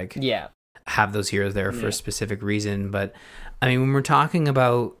if you have those heroes there for a specific reason. But I mean, when we're talking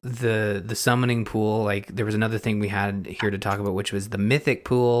about the summoning pool, like, there was another thing we had here to talk about, which was the mythic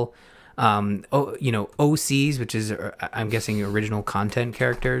pool. OCs, which is, I'm guessing, original content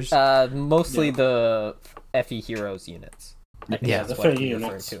characters. Mostly the FE Heroes units. Yeah, the FE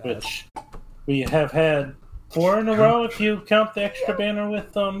units, which we have had 4 in a row if you count the extra banner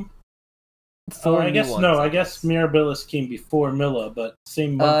with I guess Mirabilis came before Milla, but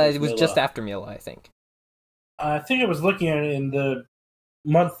same month. It was just after Milla, I think. I think I was looking at it, in the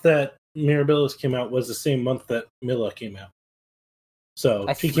month that Mirabilis came out was the same month that Milla came out. So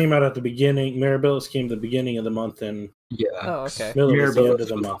she came out at the beginning. Mirabilis came the beginning of the month, and oh, okay. Milla was the end of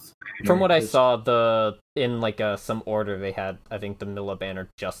the month. From what I saw, in some order, they had, I think, the Milla banner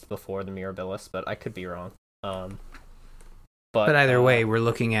just before the Mirabilis, but I could be wrong. But either way, we're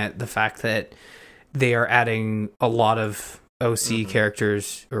looking at the fact that they are adding a lot of OC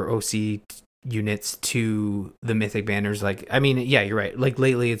characters or OC units to the mythic banners. Like, I mean, yeah, you're right. Like,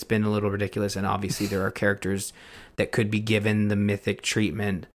 lately it's been a little ridiculous, and obviously there are characters that could be given the mythic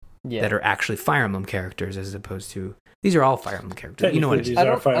treatment that are actually Fire Emblem characters, as opposed to, these are all Fire Emblem characters. You know what I mean? I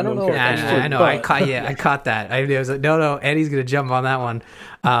don't know. I know. I caught that. I was like, no, Eddie's gonna jump on that one.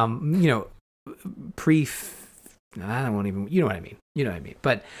 I don't want even. You know what I mean.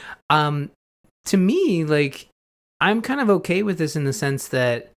 But to me, like, I'm kind of okay with this in the sense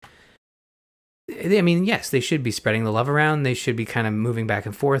that, I mean, yes, they should be spreading the love around. They should be kind of moving back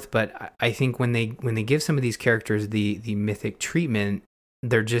and forth. But I think when they give some of these characters the mythic treatment,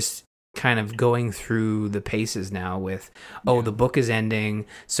 they're just kind of going through the paces now with, the book is ending,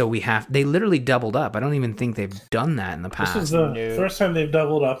 so they literally doubled up. I don't even think they've done that in the past. This is the first time they've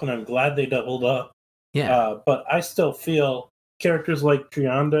doubled up, and I'm glad they doubled up. Yeah. But I still feel characters like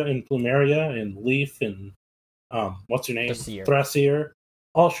Trianda and Plumeria and Leaf and what's her name? Thrasier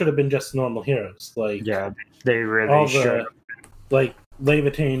all should have been just normal heroes. Like, they really should. Like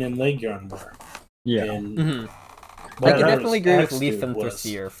Levitane and Legion were. Yeah. And I can that definitely was agree with X Leaf dude and was.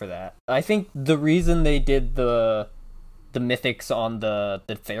 Thracier for that. I think the reason they did the mythics on the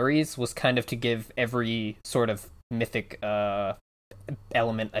fairies was kind of to give every sort of mythic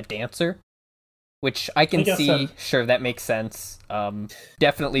element a dancer, which I can guess see. that- Sure, that makes sense.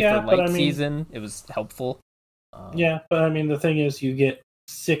 Definitely Yeah, for but light I mean- season, it was helpful. Yeah, but I mean, the thing is, you get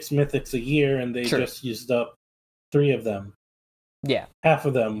 6 mythics a year, and they Sure. just used up 3 of them, Yeah. half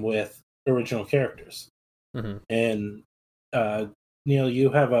of them with original characters. hmm And Neil, you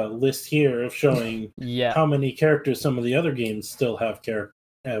have a list here of showing Yeah. how many characters some of the other games still have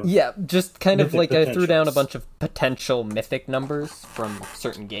Yeah, just kind of mythic like I threw down a potentials. bunch of potential mythic numbers from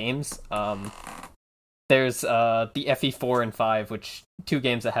certain games. There's the FE4 and 5, which 2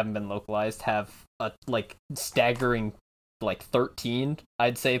 games that haven't been localized have a like staggering like 13,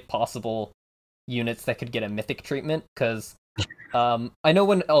 I'd say, possible units that could get a mythic treatment. Because I know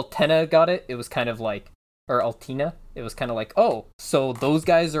when Altena got it, it was kind of like, or Altina, it was kind of like, oh, so those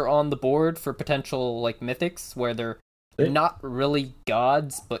guys are on the board for potential like mythics where they're not really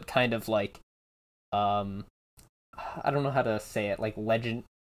gods, but kind of like, I don't know how to say it, like legend,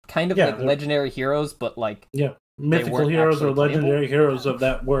 kind of Yeah, like they're- legendary heroes, but like mythical weren't heroes or actually playable? legendary heroes of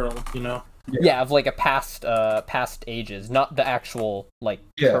that world, you know? yeah, of like a past ages, not the actual like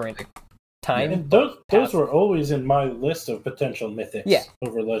Yeah. current time. And but those past. were always in my list of potential mythics Yeah.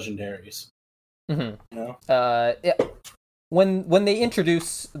 over legendaries. Mhm. You know? Yeah. When they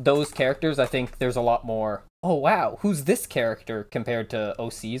introduce those characters, I think there's a lot more. Oh wow, who's this character compared to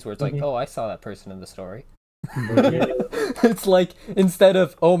OCs, where it's like, Mhm. oh, I saw that person in the story. It's like instead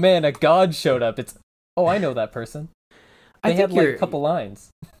of oh man, a god showed up, it's oh I know that person. They had like a couple lines.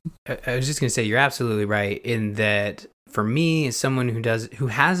 I was just gonna say you're absolutely right in that. For me, as someone who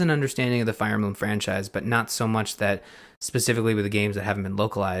has an understanding of the Fire Emblem franchise, but not so much that specifically with the games that haven't been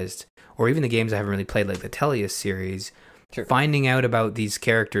localized, or even the games I haven't really played, like the Tellius series, Sure. finding out about these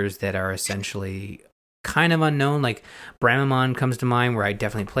characters that are essentially kind of unknown, like Bramamon comes to mind, where I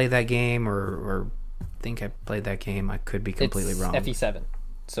definitely played that game, or think I played that game. I could be completely It's wrong. FE7,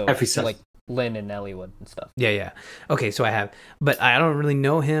 so FE7. like Lynn and Elliewood and stuff. Yeah. Okay, so I have, but I don't really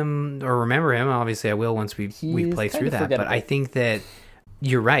know him or remember him. Obviously, I will once we He's play kind through of that. But forgettable. I think that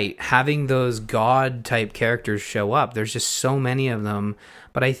you're right. Having those god type characters show up, there's just so many of them.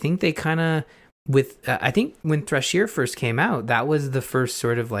 But I think they kind of I think when Thracier first came out, that was the first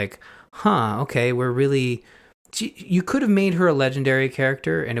sort of like, okay, we're really. You could have made her a legendary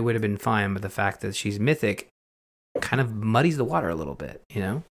character and it would have been fine, but the fact that she's mythic kind of muddies the water a little bit, you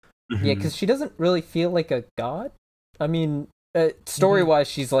know? Yeah, because she doesn't really feel like a god. I mean, story-wise,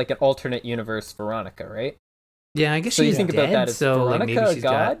 she's like an alternate universe Veronica, right? Yeah, I guess So you she's think dead, about that as so like Veronica maybe a she's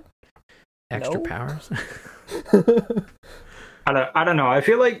god? got extra No? powers. I don't know. I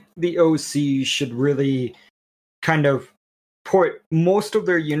feel like the OC should really kind of put most of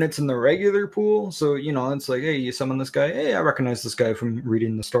their units in the regular pool. So, you know, it's like, hey, you summon this guy. Hey, I recognize this guy from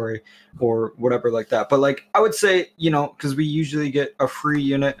reading the story or whatever like that. But like, I would say, you know, because we usually get a free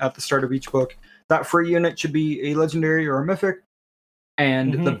unit at the start of each book, that free unit should be a legendary or a mythic.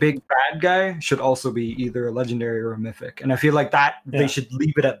 And the big bad guy should also be either a legendary or a mythic. And I feel like that Yeah. they should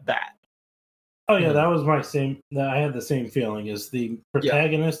leave it at that. Oh yeah, that was my same. I had the same feeling as the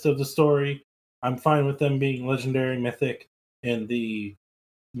protagonist of the story. I'm fine with them being legendary, mythic, and the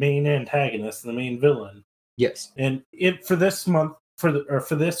main antagonist, the main villain. Yes. And for this month, for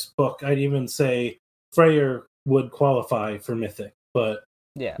this book, I'd even say Freyr would qualify for mythic, but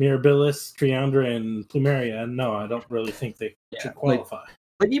Yeah. Mirabilis, Triandra, and Plumeria, no, I don't really think they should qualify.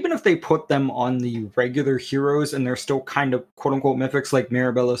 Like even if they put them on the regular heroes and they're still kind of quote unquote mythics like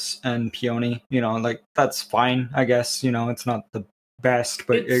Mirabilis and Peony, you know, like that's fine, I guess. You know, it's not the best,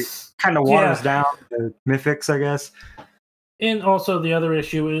 but it kind of waters down the mythics, I guess. And also the other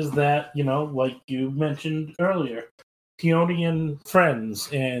issue is that, you know, like you mentioned earlier, Peony and friends,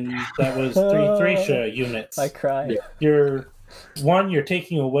 and that was 3 Thracia units. I cried. You're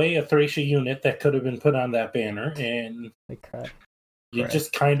taking away a Thracia unit that could have been put on that banner, and I cried. you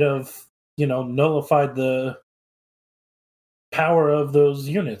just kind of, you know, nullified the power of those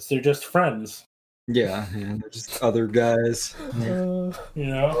units. They're just friends, Yeah, they're just other guys. you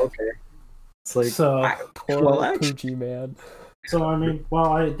know? Okay. It's like So, Poor well, Poochie man. so I mean,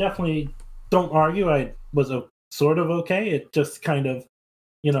 while I definitely don't argue, I was sort of okay. It just kind of,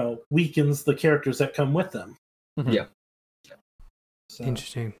 you know, weakens the characters that come with them. Mhm. Yeah. So,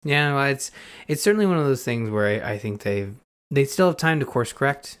 Interesting. Yeah, well, it's certainly one of those things where I think they still have time to course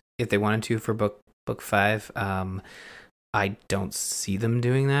correct if they wanted to for book 5. I don't see them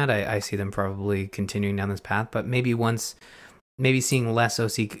doing that. I see them probably continuing down this path, but maybe once maybe seeing less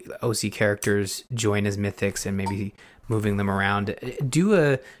OC characters join as mythics and maybe moving them around. Do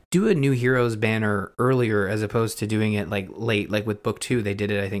a new heroes banner earlier as opposed to doing it like late, like with book 2. They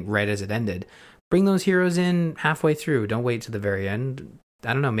did it, I think, right as it ended. Bring those heroes in halfway through. Don't wait to the very end.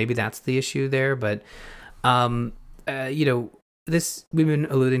 I don't know. Maybe that's the issue there, but this, we've been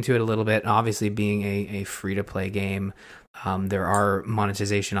alluding to it a little bit. Obviously, being a free to play game, there are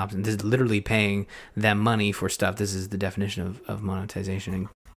monetization options. This is literally paying them money for stuff. This is the definition of monetization.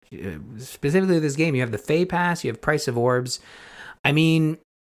 And specifically this game, you have the Fey Pass, you have Price of Orbs. I mean,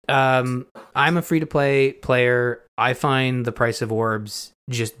 I'm a free to play player. I find the Price of Orbs,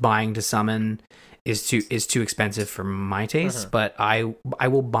 just buying to summon, is too expensive for my taste. But I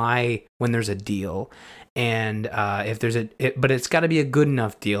will buy when there's a deal. And if there's but it's got to be a good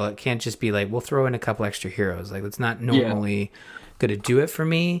enough deal. It can't just be like, we'll throw in a couple extra heroes. Like, that's not normally going to do it for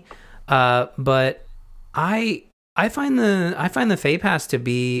me. But I find the Fey Pass to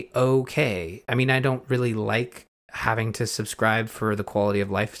be okay. I mean, I don't really like having to subscribe for the quality of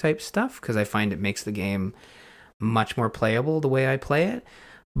life type stuff, because I find it makes the game much more playable the way I play it.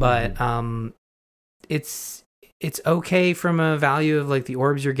 But it's okay from a value of like the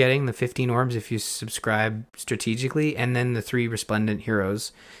orbs you're getting, the 15 orbs if you subscribe strategically, and then the 3 resplendent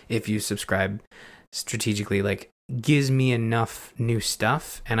heroes if you subscribe strategically, like, gives me enough new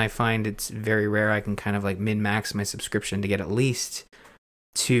stuff. And I find it's very rare I can kind of like min-max my subscription to get at least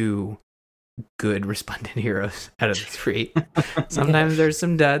 2 good resplendent heroes out of the 3. Sometimes there's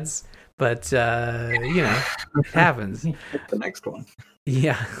some duds, but it happens. The next one.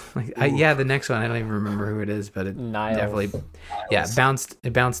 Yeah, the next one, I don't even remember who it is, but it Niles. definitely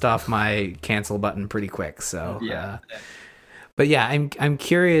it bounced off my cancel button pretty quick. So but yeah, I'm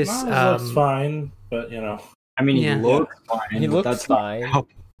curious. Miles looks fine, but I mean, he looks fine. He looks fine,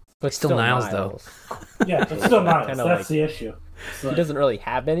 but still Niles though. Yeah, it's still Niles. Kinda That's like- the issue. It's he like- doesn't really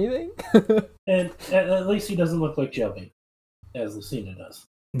have anything. and at least he doesn't look like Jelly, as Lucina does.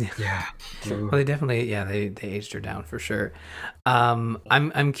 Yeah. Well, they definitely, they aged her down for sure.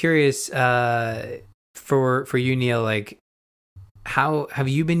 I'm curious for you, Neil. Like, how have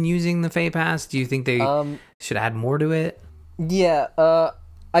you been using the Fey Pass? Do you think they should add more to it? Yeah,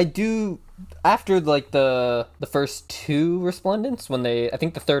 I do. After like the first 2 resplendents, when I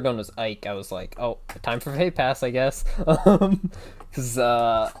think the third one was Ike, I was like, oh, time for Fey Pass, I guess. Because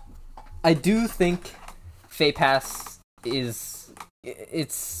I do think Fey Pass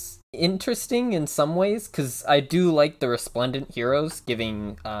it's interesting in some ways, because I do like the resplendent heroes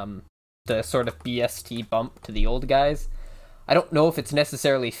giving the sort of BST bump to the old guys. I don't know if it's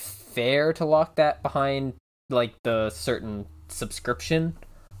necessarily fair to lock that behind like the certain subscription.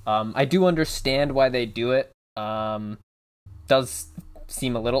 I do understand why they do it. Does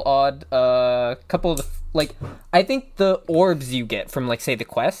seem a little odd. Couple of I think the orbs you get from, like, say, the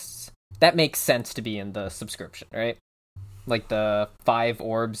quests, that makes sense to be in the subscription, right? Like the 5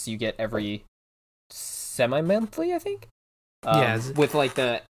 orbs you get every semi-monthly, I think. With like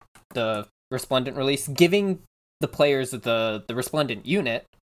the resplendent release, giving the players the resplendent unit,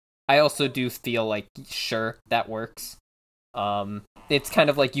 I also do feel like, sure, that works. It's kind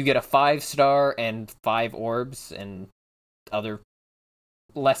of like you get a 5-star and 5 orbs and other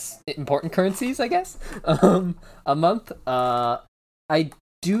less important currencies, I guess, a month. I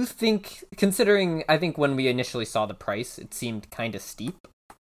do think, considering, I think when we initially saw the price, it seemed kind of steep.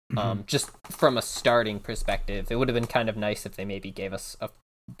 Just from a starting perspective, it would have been kind of nice if they maybe gave us a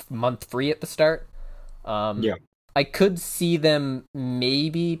month free at the start. I could see them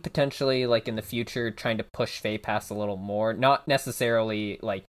maybe potentially, like, in the future trying to push Fey Pass a little more, not necessarily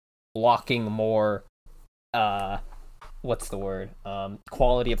like blocking more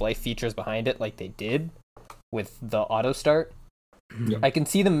quality of life features behind it like they did with the auto start. I can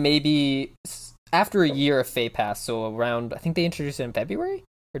see them maybe after a year of Fey Pass, so around, I think they introduced it in February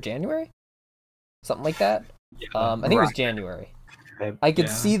or January, something like that. I think it was January. I could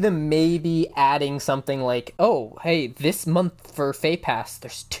see them maybe adding something like, oh, hey, this month for Fey Pass,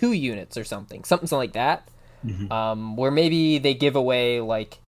 there's 2 units or something like that. Where maybe they give away,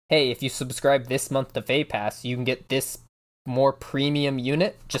 like, hey, if you subscribe this month to Fey Pass, you can get this more premium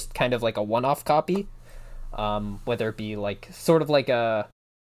unit, just kind of like a one-off copy. Whether it be like sort of like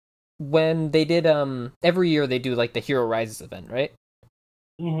when they did every year they do like the Hero Rises event, right?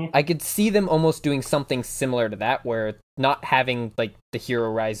 I could see them almost doing something similar to that, where not having like the Hero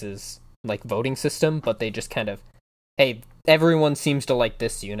Rises like voting system, but they just kind of, hey, everyone seems to like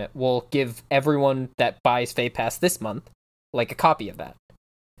this unit, we'll give everyone that buys Fey Pass this month like a copy of that.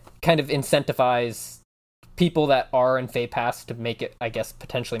 Kind of incentivize people that are in Fey Pass to make it, I guess,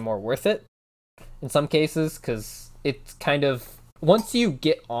 potentially more worth it in some cases, because it's kind of, once you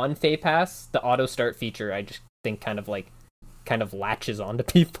get on FayPass, the auto start feature, I just think kind of latches onto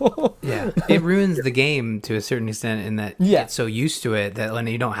people. Yeah, it ruins the game to a certain extent in that Yeah. it's so used to it that when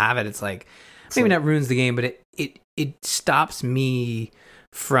you don't have it, it's like maybe not ruins the game, but it stops me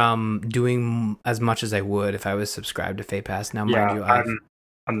from doing as much as I would if I was subscribed to FayPass. Now, mind you,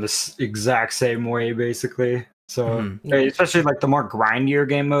 I'm the exact same way basically. So Mhm. especially like the more grindier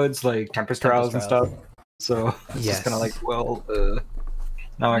game modes like Tempest Trials and stuff. So it's just kind of like, well,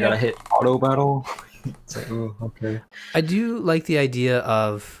 now I gotta hit auto battle. It's like, oh, okay. I do like the idea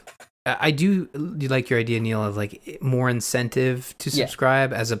of. I do like your idea, Neil, of like more incentive to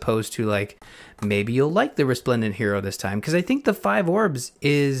subscribe as opposed to like maybe you'll like the Resplendent Hero this time, because I think the 5 orbs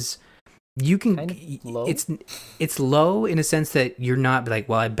is you can Kind of low? it's low in a sense that you're not like,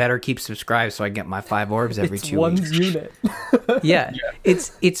 well, I better keep subscribed so I get my 5 orbs every It's 2 one weeks. unit. Yeah.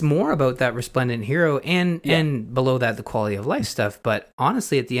 It's more about that Resplendent Hero and below that the quality of life stuff. But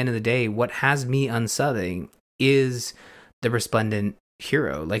honestly, at the end of the day, what has me unsubbing is the Resplendent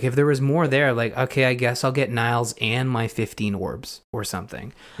Hero. Like if there was more there, like, okay, I guess I'll get Niles and my 15 orbs or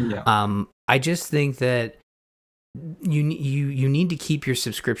something. Yeah. I just think that you need to keep your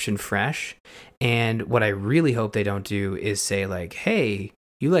subscription fresh. And what I really hope they don't do is say like, hey,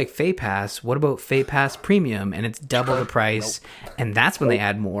 you like FayPass, what about FayPass Premium? And it's double the price. And that's when they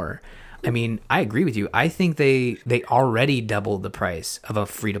add more. I mean, I agree with you. I think they already doubled the price of a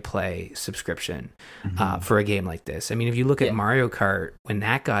free-to-play subscription for a game like this. I mean, if you look at Mario Kart, when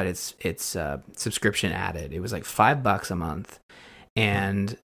that got its subscription added, it was like $5 a month.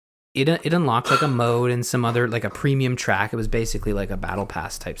 And it unlocked like a mode and some other, like a premium track. It was basically like a battle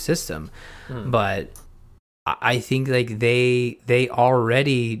pass type system. But I think like they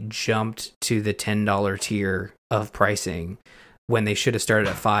already jumped to the $10 tier of pricing when they should have started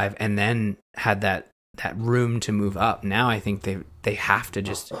at 5 and then had that room to move up. Now I think they have to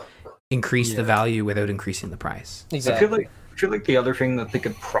just increase the value without increasing the price. Exactly. I feel like the other thing that they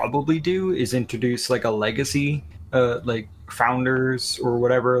could probably do is introduce like a legacy, like founders or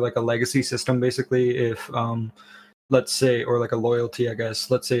whatever, like a legacy system basically. If let's say, or like a loyalty, I guess.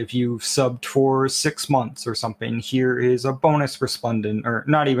 Let's say if you've subbed for 6 months or something, here is a bonus Resplendent, or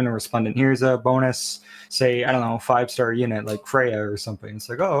not even a Resplendent. Here's a bonus, say, I don't know, 5-star unit like Freya or something. It's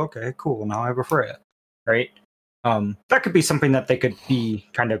like, oh, okay, cool. Now I have a Freya, right? That could be something that they could be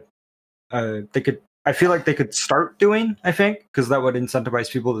kind of, I feel like they could start doing, I think, because that would incentivize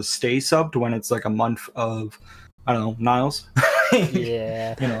people to stay subbed when it's like a month of, I don't know, Niles.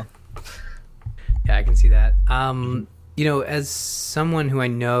 Yeah. You know. Yeah, I can see that. You know, as someone who I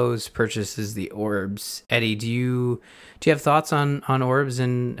knows purchases the orbs, Eddie, do you have thoughts on orbs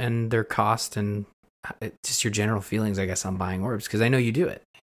and their cost and just your general feelings, I guess, on buying orbs? Because I know you do it.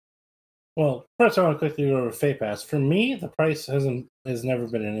 Well, first I want to quickly go over FayPass. For me, the price has never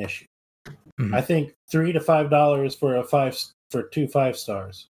been an issue. Mhm. I think $3 to $5 for 2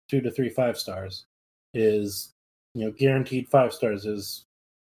 5-stars, 2 to 3 5-stars is, guaranteed 5 stars is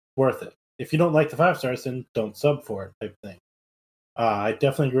worth it. If you don't like the 5 stars, then don't sub for it, type thing. I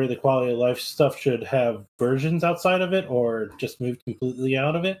definitely agree the quality of life stuff should have versions outside of it or just move completely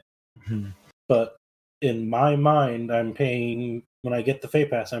out of it. Mhm. But in my mind, I'm paying, when I get the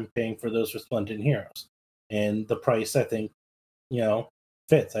FayPass, I'm paying for those Resplendent Heroes. And the price, I think,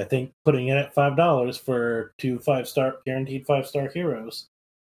 fits. I think putting it at $5 for 2 5-star, guaranteed 5-star heroes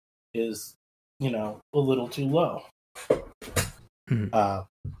is, a little too low. Mhm.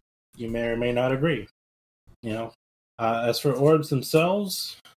 You may or may not agree. As for orbs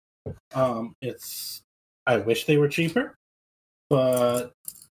themselves, I wish they were cheaper, but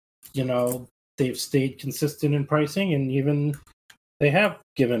they've stayed consistent in pricing, and even they have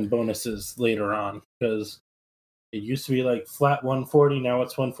given bonuses later on, because it used to be like flat 140, now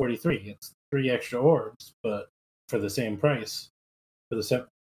it's 143. It's 3 extra orbs, but for the same price, for the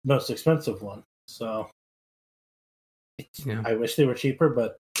most expensive one. So Yeah. I wish they were cheaper,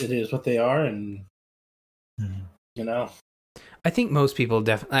 but it is what they are, and I think most people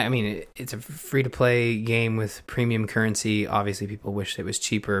definitely. I mean, it's a free-to-play game with premium currency. Obviously, people wish it was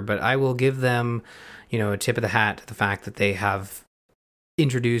cheaper, but I will give them, a tip of the hat to the fact that they have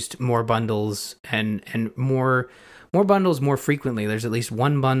introduced more bundles and more bundles more frequently. There's at least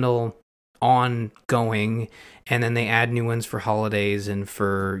one bundle ongoing, and then they add new ones for holidays and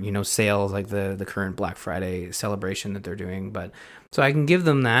for sales, like the current Black Friday celebration that they're doing. But so I can give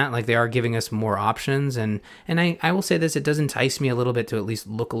them that, like they are giving us more options, and I will say this, it does entice me a little bit to at least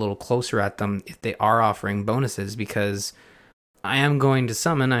look a little closer at them if they are offering bonuses, because I am going to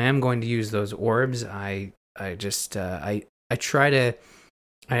summon, I am going to use those orbs. I just I try to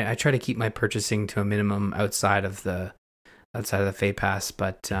I try to keep my purchasing to a minimum outside of the Fay Pass,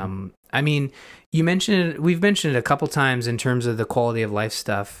 but I mean, we've mentioned it a couple times in terms of the quality of life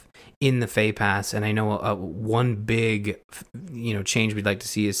stuff in the Fay Pass, and I know one big change we'd like to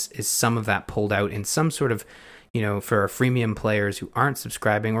see is some of that pulled out in some sort of, for our freemium players who aren't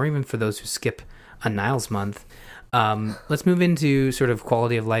subscribing, or even for those who skip a Niles month. Let's move into sort of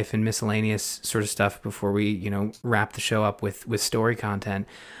quality of life and miscellaneous sort of stuff before we wrap the show up with story content.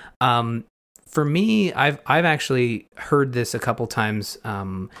 For me, I've actually heard this a couple times.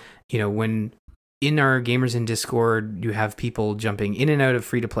 When in our Gamers in Discord, you have people jumping in and out of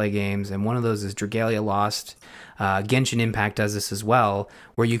free-to-play games, and one of those is Dragalia Lost. Genshin Impact does this as well,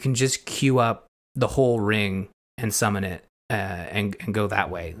 where you can just queue up the whole ring and summon it and go that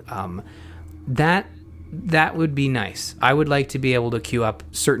way. That would be nice. I would like to be able to queue up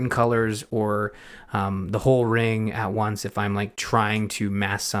certain colors or the whole ring at once if I'm like trying to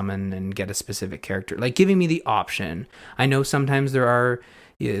mass summon and get a specific character. Like giving me the option. I know sometimes there are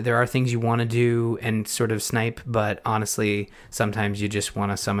things you want to do and sort of snipe, but honestly, sometimes you just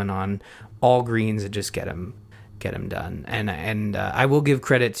want to summon on all greens and just get them done. And I will give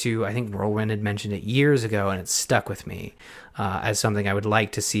credit to, I think Whirlwind had mentioned it years ago, and it stuck with me as something I would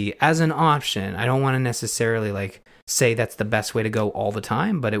like to see as an option. I don't want to necessarily like say that's the best way to go all the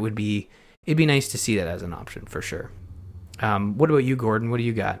time, but it'd be nice to see that as an option for sure. What about you, Gordon? What do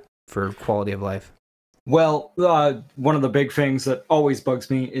you got for quality of life? Well, one of the big things that always bugs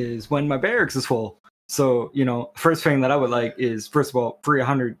me is when my barracks is full. So, first thing that I would like is, first of all, free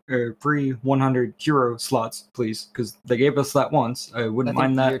 100 hero slots, please, because they gave us that once. I wouldn't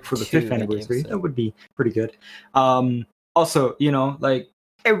mind that for the 5th anniversary. That would be pretty good. Also, like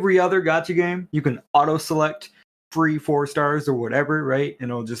every other gacha game, you can auto-select free 4 stars or whatever, right? And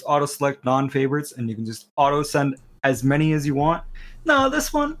it'll just auto-select non-favorites, and you can just auto-send as many as you want. No,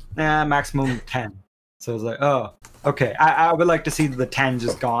 this one, maximum 10. So I was like, oh, okay. I would like to see the 10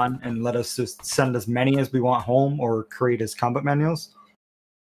 just gone and let us just send as many as we want home or create as combat manuals.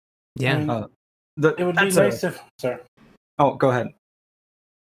 Yeah. I mean, it would be nice if... Sorry. Oh, go ahead.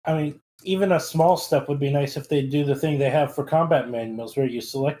 I mean, even a small step would be nice if they do the thing they have for combat manuals where you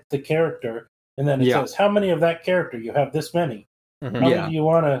select the character and then it says, how many of that character? You have this many. Mm-hmm. How many do you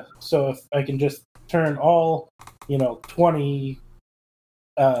want to... So if I can just turn all, 20...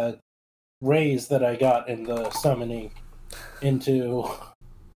 rays that I got in the summoning into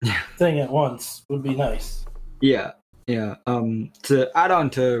thing at once would be nice. Yeah. To add on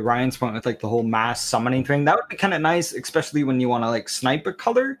to Ryan's point with like the whole mass summoning thing, that would be kind of nice, especially when you want to like snipe a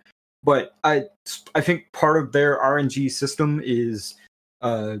color. But I think part of their RNG system is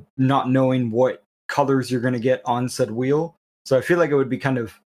not knowing what colors you're going to get on said wheel. So I feel like it would be kind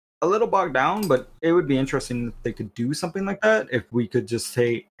of a little bogged down, but it would be interesting if they could do something like that. If we could just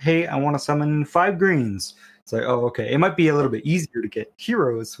say, hey, I want to summon 5 greens. It's like, oh, okay. It might be a little bit easier to get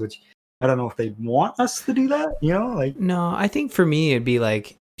heroes, which I don't know if they'd want us to do that, No, I think for me it'd be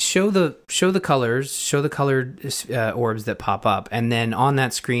like show the colors, show the colored orbs that pop up, and then on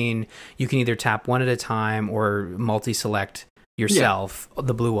that screen you can either tap one at a time or multi-select yourself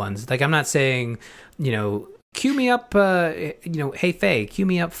the blue ones. Like I'm not saying, queue me up, hey Faye, queue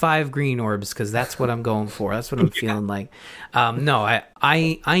me up 5 green orbs because that's what I'm going for. That's what I'm feeling like. No,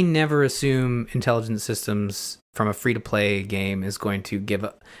 I never assume Intelligent Systems from a free-to-play game is going to give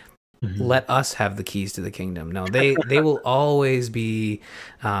up. Mm-hmm. Let us have the keys to the kingdom. No, they will always be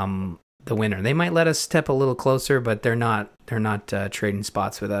the winner. They might let us step a little closer, but they're not trading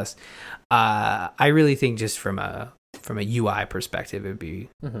spots with us. I really think just from a UI perspective, it'd be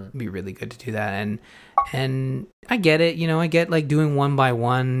really good to do that. And I get it, I get like doing one by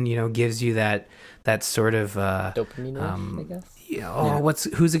one, gives you that sort of dopamine, I guess.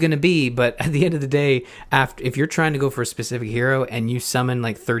 Who's it going to be? But at the end of the day, if you're trying to go for a specific hero and you summon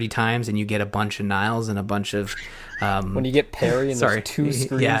like 30 times and you get a bunch of Niles and a bunch of when you get parry and there's 2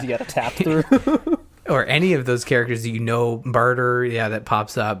 screens you got to tap through. Or any of those characters barter, that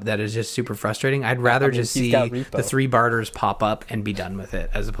pops up, that is just super frustrating. I'd rather just see the 3 barters pop up and be done with it,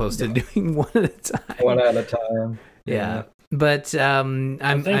 as opposed to doing one at a time. One at a time. Yeah. But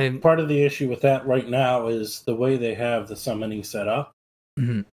I think part of the issue with that right now is the way they have the summoning set up.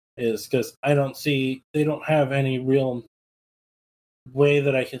 Mm-hmm. Is because they don't have any real way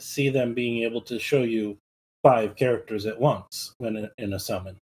that I can see them being able to show you 5 characters at once when in a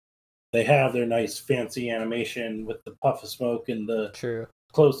summon. They have their nice fancy animation with the puff of smoke and the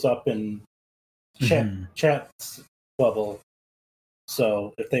close up and chat bubble.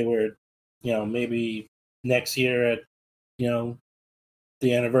 So if they were, maybe next year at, the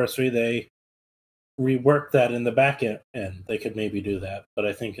anniversary, they rework that in the back end, they could maybe do that. But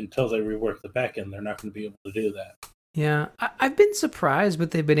I think until they rework the back end, they're not going to be able to do that. Yeah, I've been surprised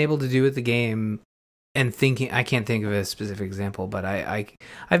what they've been able to do with the game, and thinking I can't think of a specific example, but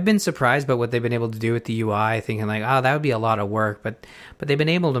I've been surprised by what they've been able to do with the UI, thinking like, oh, that would be a lot of work, but they've been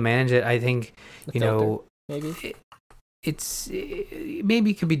able to manage it. I think The filter, maybe.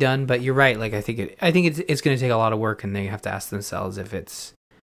 Maybe it could be done, but you're right. Like I think it's going to take a lot of work, and they have to ask themselves if it's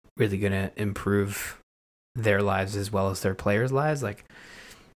really going to improve their lives as well as their players' lives. Like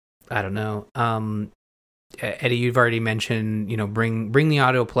I don't know. Eddie, you've already mentioned, bring the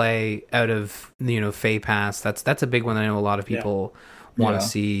autoplay out of Fey Pass. That's a big one. I know a lot of people want to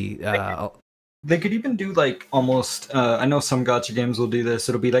see. They could even do like almost. I know some gacha games will do this.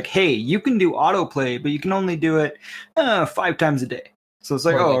 It'll be like, hey, you can do autoplay, but you can only do it 5 times a day. So it's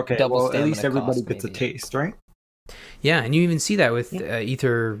like, Or, like, okay, double well, at stamina least everybody cost, gets a maybe. taste, right? Yeah, and you even see that with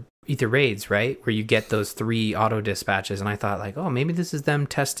Ether raids, right? Where you get those 3 auto dispatches, and I thought like, oh, maybe this is them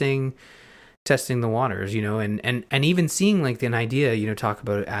testing the waters, and even seeing like an idea, talk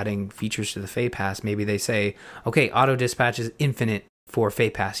about adding features to the Fey Pass. Maybe they say, okay, auto dispatch is infinite for Fey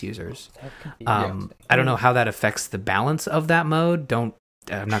Pass users. That could be I don't know how that affects the balance of that mode. I'm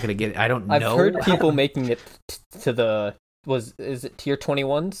not gonna get. I don't know. I've heard people making it to the is it tier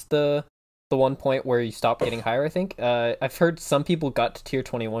 21's the one point where you stop getting higher, I think. I've heard some people got to tier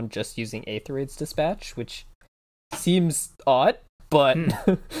 21 just using Aetheraids dispatch, which seems odd, but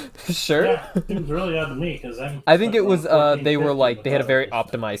sure. Yeah, it seems really odd to me because I think it was 14, they were 15 like they had a very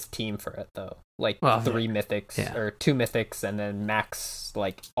without it. optimized team for it though. Like Well, 3 mythics yeah. or 2 mythics and then max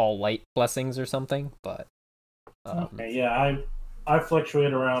like all light blessings or something, but Okay, yeah, I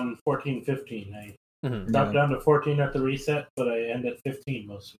fluctuate around 14, 15. I mhm. drop down to 14 at the reset, but I end at 15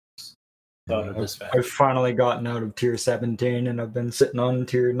 most weeks. Auto dispatch. I've finally gotten out of tier 17, and I've been sitting on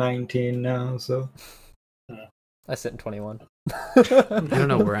tier 19 now. So I sit in 21. I don't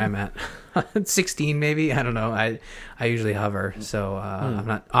know where I'm at. 16 maybe. I don't know. I usually hover, so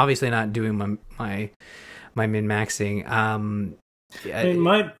I'm obviously not doing my min maxing. I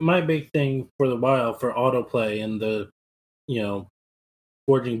mean, my big thing for the while for autoplay and the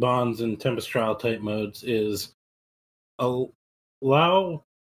Forging Bonds and Tempest Trial type modes is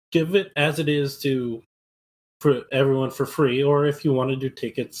give it as it is for everyone for free, or if you want to do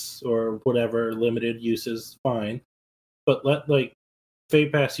tickets or whatever limited uses, fine. But let like Fey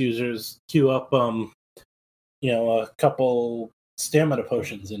Pass users queue up a couple stamina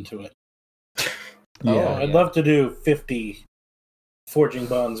potions into it. Yeah. I'd love to do 50 Forging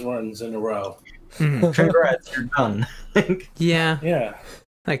Bonds runs in a row. Mhm. congrats, you're done. Yeah. Yeah.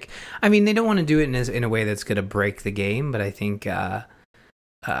 Like, I mean, they don't want to do it in a way that's going to break the game, but I think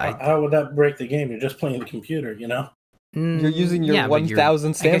How would that break the game? You're just playing the computer, You're using your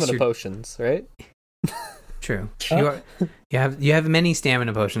 1,000 stamina potions, right? True. Huh? You have many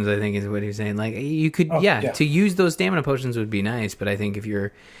stamina potions, I think is what he's saying. Like you could to use those stamina potions would be nice, but I think if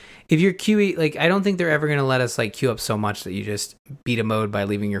you're queuing, like I don't think they're ever going to let us like queue up so much that you just beat a mode by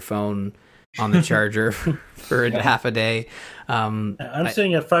leaving your phone on the charger for half a day. I'm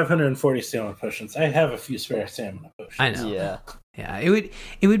sitting at 540 stamina potions. I have a few spare stamina potions. I know. Yeah. Yeah, it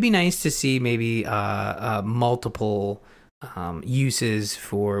would be nice to see maybe multiple uses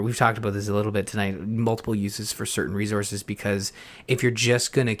for. We've talked about this a little bit tonight. Multiple uses for certain resources, because if you're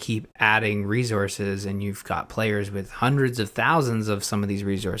just going to keep adding resources and you've got players with hundreds of thousands of some of these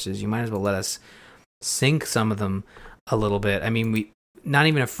resources, you might as well let us sync some of them a little bit. I mean, we not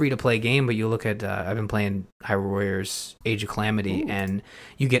even a free-to-play game, but you look at I've been playing Hyrule Warriors Age of Calamity, and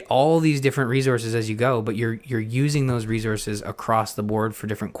you get all these different resources as you go, but you're using those resources across the board for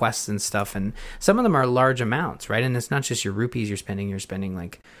different quests and stuff, and some of them are large amounts, right? And it's not just your rupees you're spending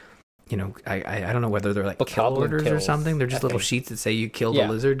like, I don't know whether they're like kill Bokoblin orders or kills, something. They're just I little think. sheets that say you killed Yeah.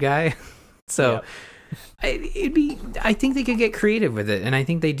 a lizard guy. So I think they could get creative with it, and I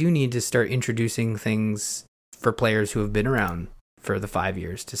think they do need to start introducing things for players who have been around for the 5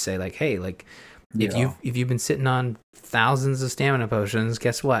 years to say like, hey, like if you've been sitting on thousands of stamina potions,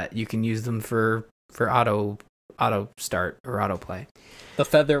 guess what? You can use them for auto start or auto play. The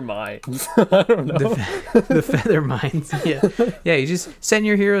feather mines. I don't know. The feather mines. Yeah. You just send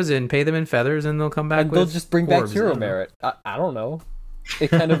your heroes in, pay them in feathers, and they'll come back. And they'll with just bring back orbs. I hero don't know. merit. I don't know.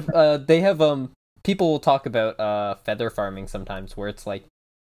 It kind of they have people will talk about feather farming sometimes, where it's like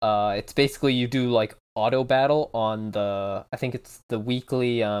it's basically you do like auto battle on the, I think it's the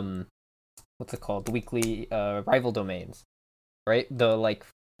weekly what's it called, the weekly rival domains, right? The like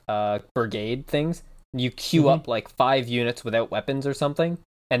brigade things. You queue up like 5 units without weapons or something,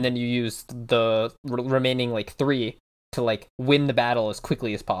 and then you use the remaining like 3 to like win the battle as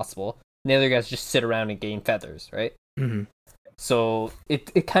quickly as possible. and the other guys just sit around and gain feathers, right? Mm-hmm. So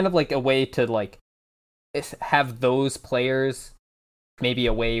it kind of like a way to like have those players, maybe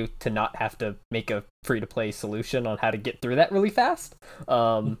a way to not have to make a free-to-play solution on how to get through that really fast.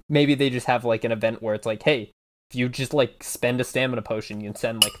 Maybe they just have like an event where it's like, hey, if you just like spend a stamina potion, you can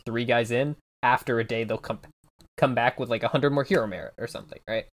send like 3 guys in. After a day, they'll come back with like 100 more hero merit or something,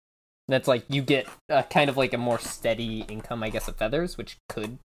 right? And that's like you get kind of like a more steady income, I guess, of feathers, which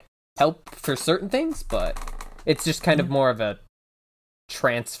could help for certain things, but it's just kind of more of a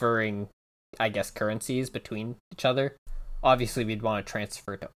transferring, I guess, currencies between each other. Obviously, we'd want to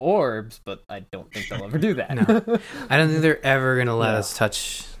transfer to orbs, but I don't think they'll ever do that. No. I don't think they're ever going to let us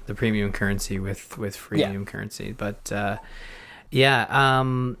touch the premium currency with freemium currency. But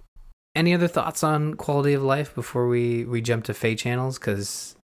any other thoughts on quality of life before we jump to Fey channels?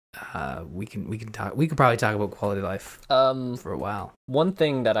 Because we could probably talk about quality of life for a while. One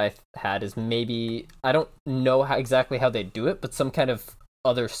thing that I had is maybe, I don't know exactly how they do it, but some kind of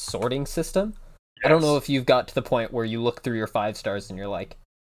other sorting system. I don't know if you've got to the point where you look through your 5 stars and you're like,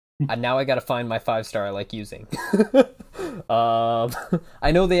 now I gotta find my 5-star I like using.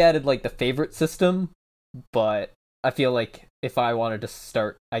 I know they added like the favorite system, but I feel like if I wanted to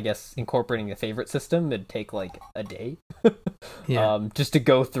start, I guess, incorporating the favorite system, it'd take like a day. Just to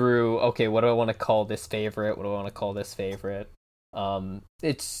go through, okay, what do I want to call this favorite? What do I want to call this favorite?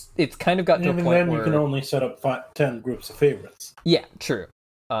 It's kind of got to a point then where you can only set up 10 groups of favorites. Yeah, true.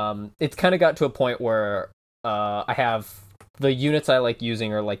 It's kind of got to a point where I have the units I like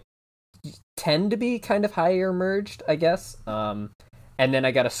using are like tend to be kind of higher merged, I guess. And then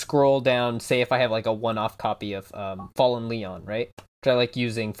I gotta scroll down, say if I have like a one-off copy of Fallen Leon, right? Which I like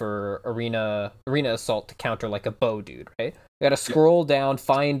using for arena assault to counter like a bow dude, right? I gotta scroll down,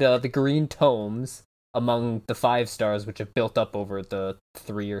 find the green tomes among the 5 stars, which have built up over the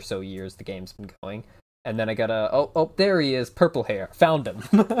 3 or so years the game's been going. And then I gotta, oh, there he is, purple hair, found him.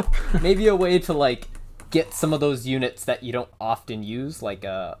 Maybe a way to like get some of those units that you don't often use, like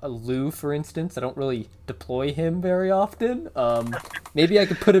a Lou, for instance. I don't really deploy him very often. Maybe I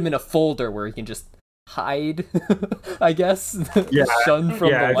could put him in a folder where he can just hide, I guess. Shun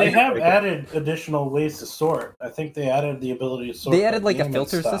from the light. They have added additional ways to sort. I think they added the ability to sort. They added like a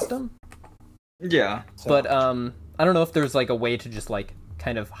filter system. Yeah, but I don't know if there's like a way to just like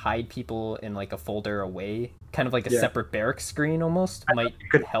kind of hide people in like a folder away, kind of like a separate barracks screen almost might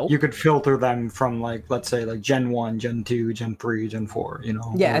help. You could filter them from like, let's say like Gen 1, Gen 2, Gen 3, Gen 4, you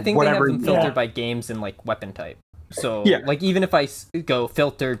know. Yeah, I think they have them filtered by games and like weapon type. So like even if I go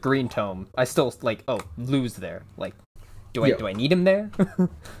filter green tome, I still like, lose there. Like, do I need him there?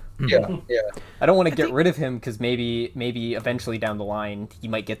 Yeah. I don't want to get rid of him because maybe eventually down the line he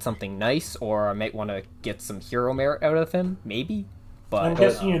might get something nice, or I might want to get some hero merit out of him. Maybe. But I'm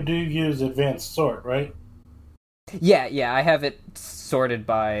guessing you do use advanced sort, right? Yeah, I have it sorted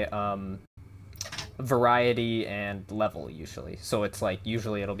by variety and level usually. So it's like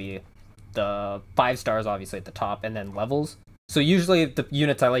usually it'll be the 5 stars obviously at the top and then levels. So usually the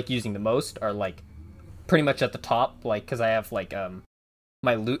units I like using the most are like pretty much at the top, like because I have like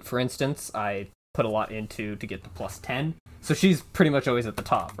my loot, for instance, I put a lot into to get the plus 10. So she's pretty much always at the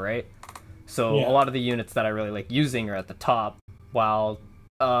top, right? So a lot of the units that I really like using are at the top, while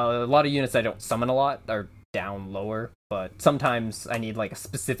a lot of units I don't summon a lot are down lower, but sometimes I need like a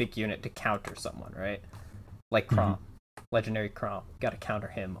specific unit to counter someone, right? Like Chrom. Legendary Chrom. Gotta counter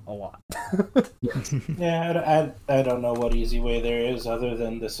him a lot. Yeah, I don't know what easy way there is other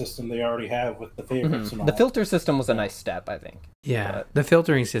than the system they already have with the favorites and all. The filter system was a nice step, I think. Yeah, the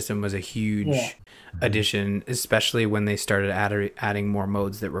filtering system was a huge addition, especially when they started adding more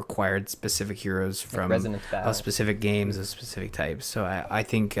modes that required specific heroes from specific games of specific types. So I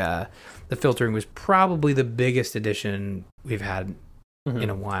think the filtering was probably the biggest addition we've had in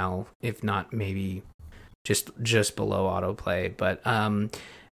a while, if not maybe just below autoplay. But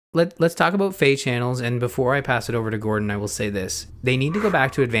let's talk about Fey channels. And before I pass it over to Gordon, I will say this: they need to go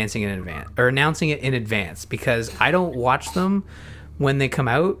back to announcing it in advance, because I don't watch them when they come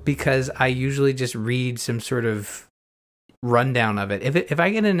out, because I usually just read some sort of rundown of it. If I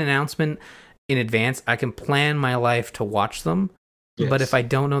get an announcement in advance, I can plan my life to watch them. Yes. But if I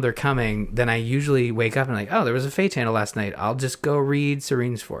don't know they're coming, then I usually wake up and like, oh, there was a Fey channel last night. I'll just go read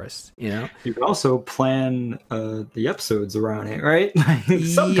Serene's Forest, you know? You can also plan the episodes around it, right?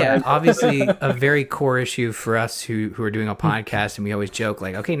 Yeah, obviously a very core issue for us who are doing a podcast, and we always joke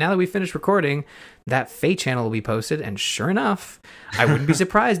like, okay, now that we finished recording, that Fey channel will be posted. And sure enough, I wouldn't be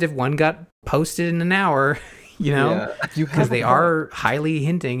surprised if one got posted in an hour, you know? Because they are highly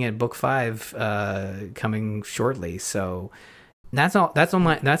hinting at Book 5 coming shortly, so... That's all.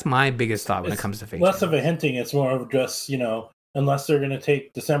 That's my biggest thought when it comes to fate less channels. of a hinting. It's more of just, unless they're going to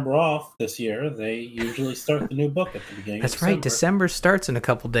take December off this year, they usually start the new book at the beginning. That's of right. December starts in a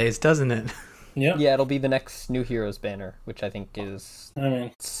couple days, doesn't it? Yep. Yeah, it'll be the next New Heroes banner, which I think is I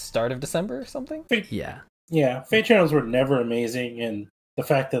mean, start of December or something. Yeah. yeah, Fate channels were never amazing, and the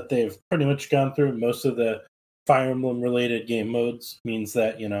fact that they've pretty much gone through most of the Fire Emblem related game modes means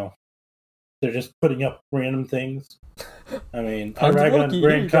that they're just putting up random things. I mean, I rag on Lucky, here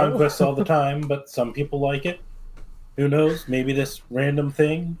Grand you go. Conquest all the time, but some people like it. Who knows? Maybe this random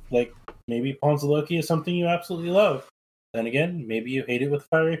thing, like maybe Ponzaloki, is something you absolutely love. Then again, maybe you hate it with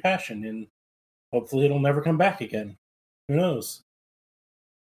fiery passion, and hopefully it'll never come back again. Who knows?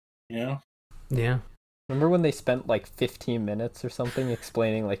 Yeah. Remember when they spent like 15 minutes or something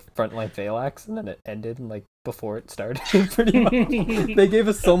explaining like Frontline Phalanx, and then it ended like before it started? Pretty much. They gave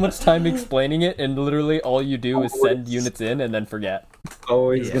us so much time explaining it, and literally all you do is send units in and then forget.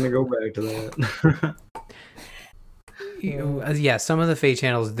 Always Yeah. gonna go back to that. Yeah, some of the Fate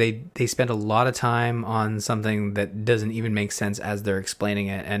channels, they spend a lot of time on something that doesn't even make sense as they're explaining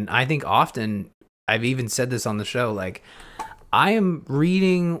it. And I think often, I've even said this on the show, like, I am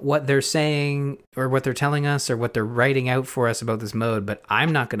reading what they're saying or what they're telling us or what they're writing out for us about this mode, but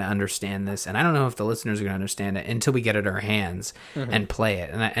I'm not going to understand this. And I don't know if the listeners are going to understand it until we get it in our hands and play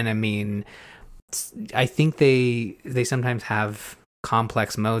it. And I mean, I think they sometimes have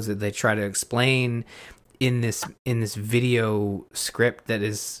complex modes that they try to explain in this video script that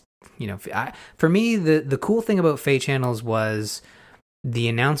is, for me, the cool thing about Fate channels was the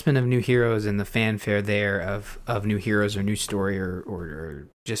announcement of new heroes and the fanfare there of new heroes or new story or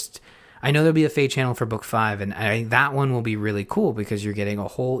just, I know there'll be a Fate channel for book 5, and I think that one will be really cool because you're getting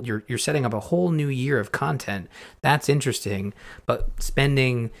you're setting up a whole new year of content. That's interesting, but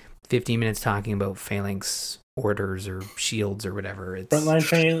spending 15 minutes talking about phalanx orders or shields or whatever, it's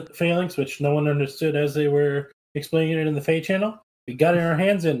Frontline Phalanx, which no one understood as they were explaining it in the Fate channel. We got it in our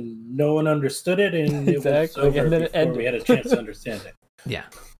hands and no one understood it, and Exactly, it was over and then it before we had a chance to understand it. Yeah,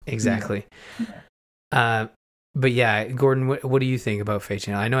 exactly. But yeah, Gordon, what do you think about Fate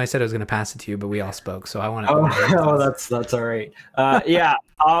channel? I know I said I was going to pass it to you, but we all spoke, so I want to. Oh, that's all right. Yeah.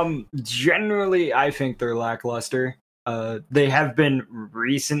 Generally, I think they're lackluster. They have been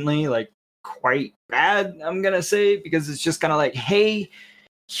recently, like, quite bad, I'm gonna say, because it's just kind of like, hey,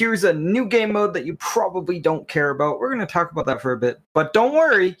 here's a new game mode that you probably don't care about. We're gonna talk about that for a bit, but don't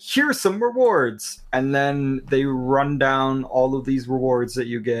worry, here's some rewards. And then they run down all of these rewards that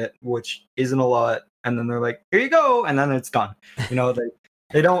you get, which isn't a lot, and then they're like, here you go, and then it's done.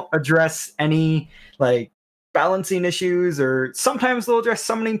 They don't address any like balancing issues, or sometimes they'll address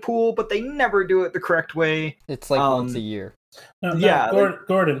summoning pool, but they never do it the correct way. It's like once a year. Now, Yeah,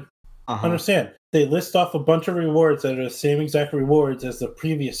 Gordon, understand. They list off a bunch of rewards that are the same exact rewards as the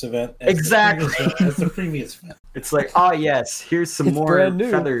previous event. Exactly. As the previous event. It's like, yes, here's some It's more brand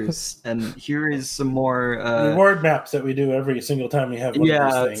new. feathers, and here is some more Reward maps that we do every single time we have one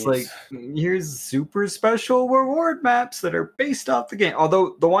of these it's things. like, here's super special reward maps that are based off the game.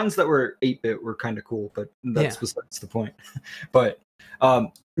 Although the ones that were 8-bit were kind of cool, but that's besides the point. But I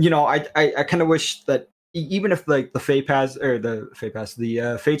kind of wish that even if like the Fate channels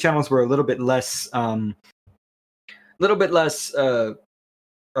were a little bit less recent,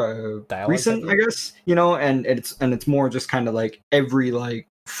 I guess, and it's more just kind of like every like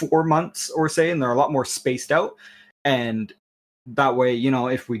 4 months or say, and they're a lot more spaced out. And that way,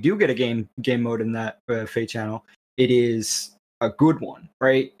 if we do get a game mode in that Fate channel, it is a good one,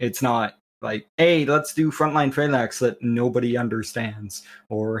 right? It's not like, hey, let's do Frontline Phalanx that nobody understands,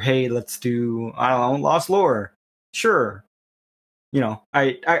 or hey, let's do, I don't know, Lost Lore. Sure.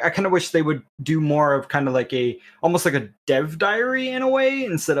 I kind of wish they would do more of kind of like almost like a dev diary in a way,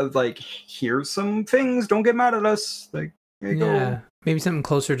 instead of like, here's some things, don't get mad at us. Like, here you go. Maybe something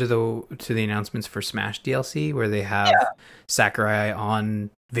closer to the announcements for Smash DLC, where they have Sakurai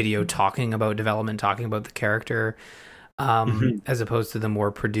on video talking about development, talking about the character, as opposed to the more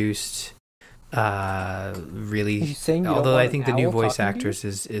produced, really. Although I think the new voice actress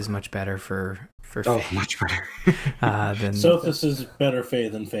is much better for Faye. Much better. Than Sophis is better Faye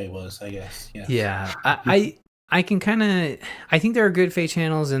than Faye was, I guess. Yeah. I can kind of, I think there are good Fate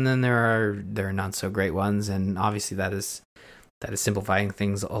channels, and then there are not so great ones, and obviously that is simplifying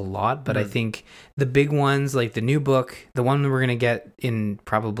things a lot. But I think the big ones, like the new book, the one we're gonna get in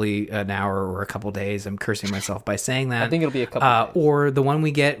probably an hour or a couple days. I'm cursing myself by saying that. I think it'll be a couple days. Or the one we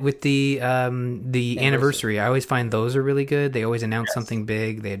get with the anniversary. I always find those are really good. They always announce something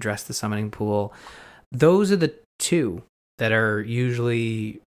big. They address the summoning pool. Those are the two that are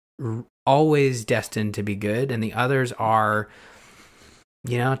usually always destined to be good, and the others are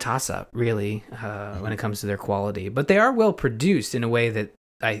toss up really when it comes to their quality. But they are well produced in a way that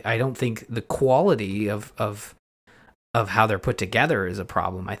I don't think the quality of how they're put together is a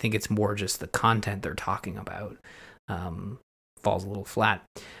problem. I think it's more just the content they're talking about falls a little flat.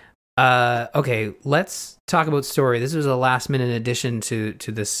 Okay, let's talk about story. This was a last minute addition to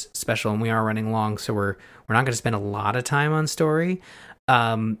this special, and we are running long, so we're not going to spend a lot of time on story.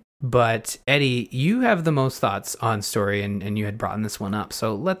 But Eddie, you have the most thoughts on story, and you had brought this one up.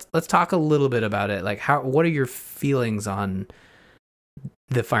 So let's talk a little bit about it. Like, what are your feelings on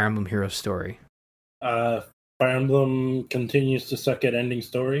the Fire Emblem Heroes story? Fire Emblem continues to suck at ending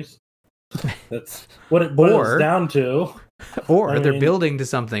stories. That's what it boils down to. Or they're building to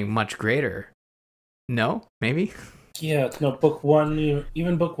something much greater. No, maybe. Yeah, no. Book 1,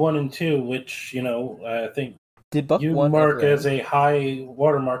 even book 1 and 2, which I think. Did book you 1 mark as a high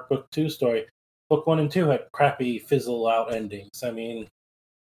watermark book 2 story. Book 1 and 2 had crappy fizzle out endings. I mean,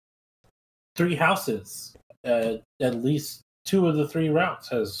 3 houses, at least 2 of the 3 routes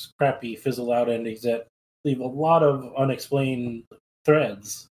has crappy fizzle out endings that leave a lot of unexplained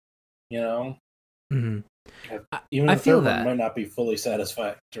threads. Mm-hmm. Even I the feel third that one might not be fully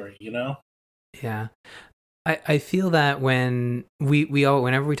satisfactory. Yeah. I feel that when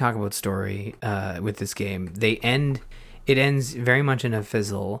whenever we talk about story with this game, it ends very much in a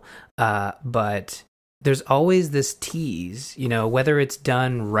fizzle, but there's always this tease, whether it's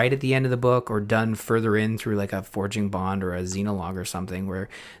done right at the end of the book or done further in through like a Forging Bond or a Xenologue or something, where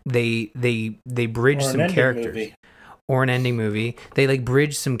they bridge some characters or an ending movie. They like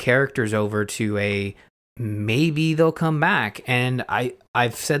bridge some characters over to a maybe they'll come back, and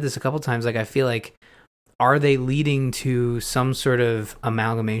I've said this a couple times. Like, I feel like, are they leading to some sort of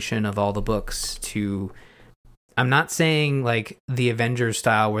amalgamation of all the books to, I'm not saying like the Avengers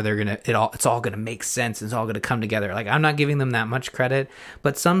style where it's all gonna make sense, it's all gonna come together. Like, I'm not giving them that much credit,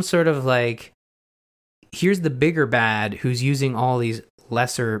 but some sort of like, here's the bigger bad who's using all these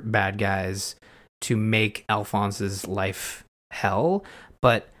lesser bad guys to make Alphonse's life hell,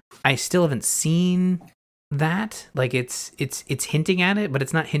 but I still haven't seen that. Like, it's hinting at it, but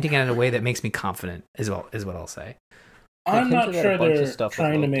it's not hinting at it in a way that makes me confident, is what I'll say. I'm not sure they're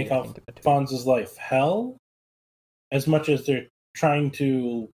trying to make Alphonse's life hell as much as they're trying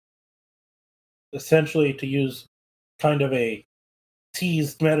to essentially, to use kind of a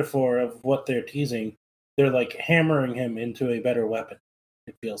teased metaphor of what they're teasing, they're like hammering him into a better weapon.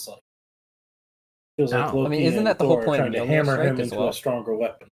 It feels like. Loki, isn't that the whole point trying of to hammer him as into a stronger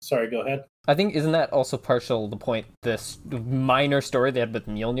weapon? Sorry, go ahead. I think, isn't that also partial the point, this minor story they had with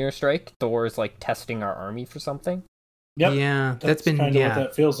Mjolnir Strike? Thor's like testing our army for something? Yep. Yeah, that's been kind of what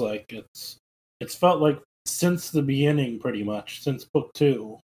that feels like. It's felt like since the beginning, pretty much, since book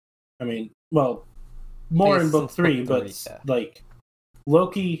 2. I mean, well, more in book 3, but like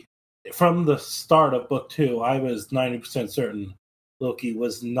Loki, from the start of book 2, I was 90% certain Loki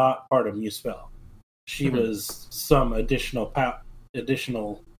was not part of Muspel. She was some additional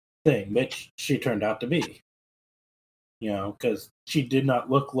thing, which she turned out to be. Because she did not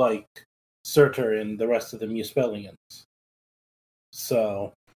look like Surtur and the rest of the Muspelians.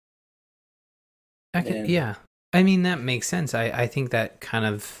 So, yeah. I mean, that makes sense. I think that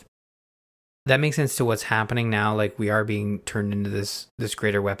that makes sense to what's happening now. Like, we are being turned into this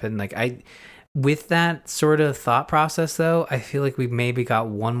greater weapon. Like, with that sort of thought process, though, I feel like we've maybe got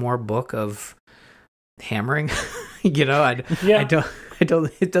one more book of hammering. I don't.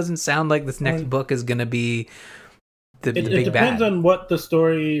 It doesn't sound like this next book is going to be the big bad. It depends on what the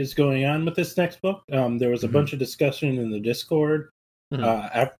story is going on with this next book. There was a bunch of discussion in the Discord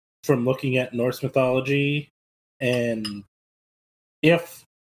from looking at Norse mythology, and if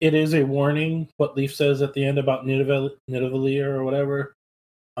it is a warning, what Leaf says at the end about Nidavellir or whatever,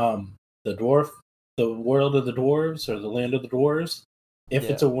 the world of the dwarves or the land of the dwarves. If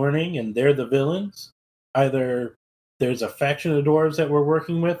it's a warning and they're the villains, either there's a faction of dwarves that we're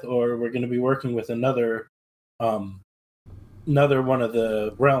working with, or we're going to be working with another one of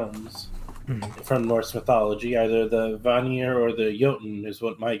the realms from Norse mythology. Either the Vanir or the Jotun is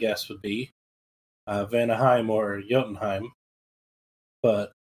what my guess would be. Vanaheim or Jotunheim.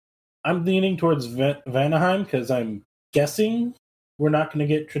 But I'm leaning towards Vanaheim because I'm guessing we're not going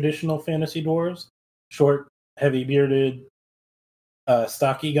to get traditional fantasy dwarves. Short, heavy-bearded,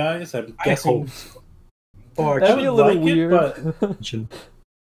 stocky guys. I'm guessing. That'd be a little weird.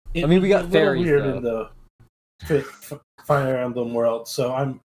 I mean, we got fairies, weird in the Fire Emblem world, so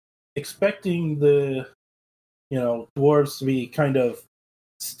I'm expecting the dwarves to be kind of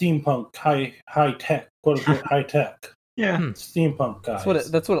steampunk, high tech, quote unquote high tech. Yeah, steampunk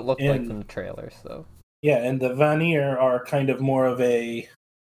guys. That's what it looked like from the trailers, though. Yeah, and the Vanir are kind of more of a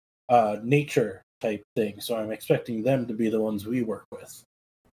nature type thing, so I'm expecting them to be the ones we work with.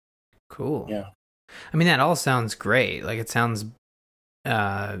 Cool. Yeah. I mean, that all sounds great. Like, it sounds,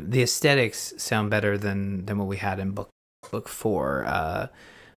 the aesthetics sound better than what we had in book 4.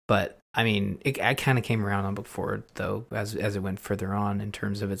 But I mean, I kind of came around on book 4 though, as it went further on in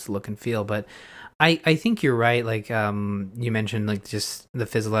terms of its look and feel. But I think you're right. Like, you mentioned, like, just the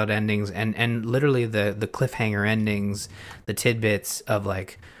fizzle out endings and literally the cliffhanger endings, the tidbits of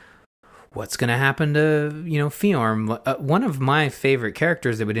like, what's going to happen to, Fjorm? One of my favorite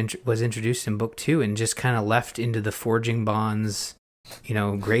characters that was introduced in book 2 and just kind of left into the forging bonds,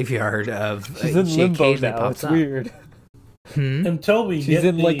 graveyard of. She's in limbo now. It's weird. Until we She's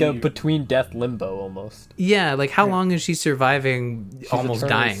in like a between death limbo almost. Yeah, like how long is she surviving? Almost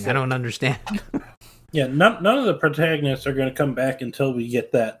dying. Sick. I don't understand. Yeah, none of the protagonists are going to come back until we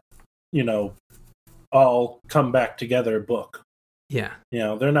get that, all come back together book. Yeah.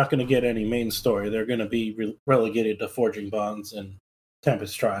 They're not going to get any main story. They're going to be relegated to Forging Bonds and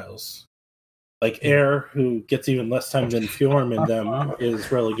Tempest Trials. Like Air, who gets even less time than Fjorm in them,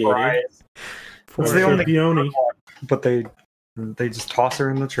 is relegated. Right. Peony. But they just toss her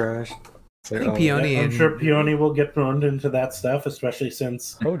in the trash. Peony. I'm sure Peony will get thrown into that stuff, especially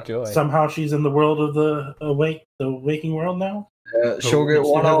since joy. Somehow she's in the world of the waking world now. She'll get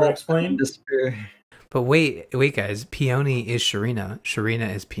one all explained. But wait, guys. Peony is Sharina.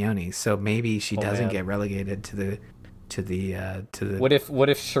 Sharina is Peony. So maybe she doesn't get relegated to the. What if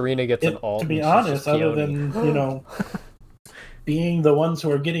Sharina gets an alt? To be honest, other than being the ones who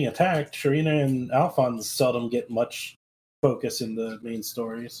are getting attacked, Sharina and Alphonse seldom get much focus in the main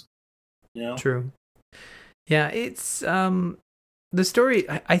stories. True. Yeah, it's the story.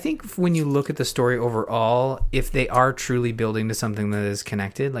 I think when you look at the story overall, if they are truly building to something that is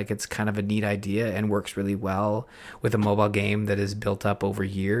connected, like it's kind of a neat idea and works really well with a mobile game that is built up over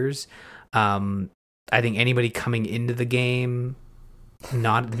years. I think anybody coming into the game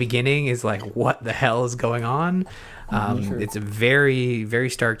not at the beginning is like, what the hell is going on? Sure. It's a very, very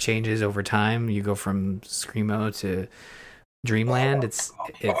stark changes over time. You go from Screamo to Dreamland. It's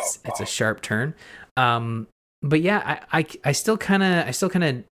a sharp turn. But yeah, I still kind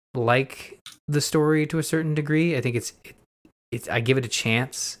of like the story to a certain degree. I think it's I give it a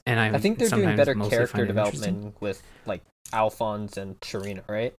chance, and I think they're doing better character development with like Alphonse and Sharina,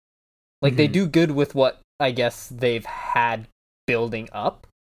 right? Like they do good with what I guess they've had building up,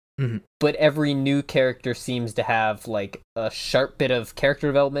 but every new character seems to have like a sharp bit of character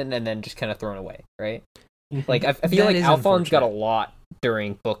development and then just kind of thrown away, right? Like I feel like Alphonse got a lot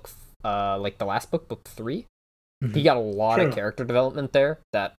during book, like the last book 3. He got a lot of character development there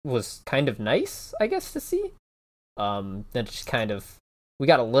that was kind of nice, I guess, to see. Then just kind of we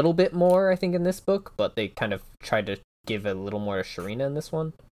got a little bit more, I think, in this book, but they kind of tried to give a little more to Sharina in this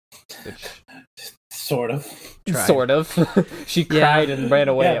one. Which sort of she cried and ran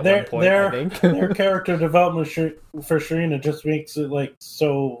away at one point. I think their character development for Sharina just makes it like,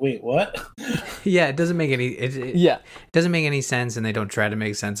 so wait, what? Yeah, it doesn't make any it doesn't make any sense, and they don't try to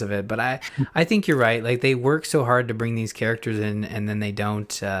make sense of it. But I think you're right. Like they work so hard to bring these characters in, and then they don't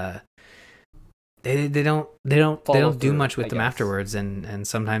they don't do much with them afterwards, and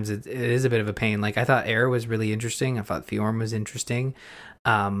sometimes it is a bit of a pain. Like I thought Air was really interesting. I thought Fjorm was interesting.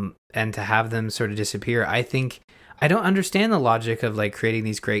 And to have them sort of disappear, I think I don't understand the logic of like creating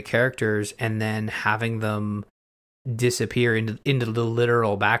these great characters and then having them disappear into the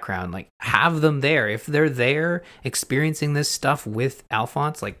literal background. Like have them there. If they're there experiencing this stuff with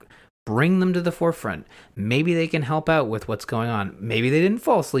Alphonse, like bring them to the forefront. Maybe they can help out with what's going on. Maybe they didn't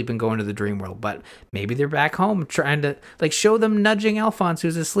fall asleep and go into the dream world, but maybe they're back home trying to like show them nudging Alphonse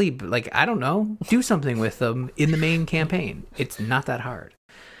who's asleep. Like, I don't know, do something with them in the main campaign. It's not that hard.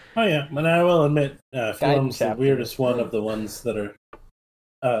 Oh yeah, and I will admit, Fjorm's the weirdest one of the ones that are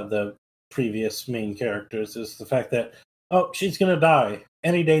the previous main characters is the fact that, she's going to die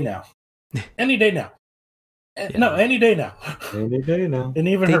any day now. Any day now. Yeah. No, any day now. Any day now. And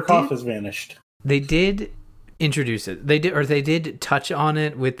even her cough has vanished. They did introduce it. They did touch on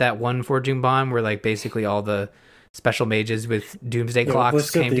it with that one forging bond where like basically all the special mages with doomsday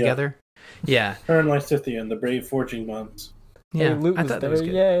clocks came together. Yeah. Her and Lysithea and the brave forging bonds. Yeah, I thought that was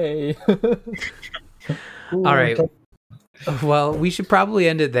good. Yay. All right. Well, we should probably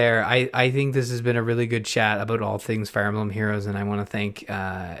end it there. I think this has been a really good chat about all things Fire Emblem Heroes, and I want to thank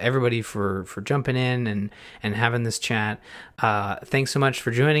everybody for jumping in and having this chat. Thanks so much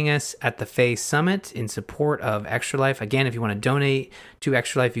for joining us at the FAE Summit in support of Extra Life. Again, if you want to donate to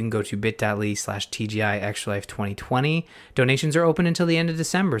Extra Life, you can go to bit.ly/TGI Extra Life 2020. Donations are open until the end of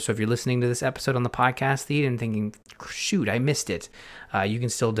December. So if you're listening to this episode on the podcast feed and thinking, shoot, I missed it, you can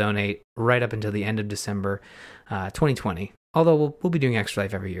still donate right up until the end of December 2020. Although we'll be doing Extra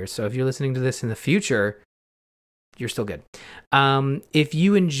Life every year. So if you're listening to this in the future, you're still good. If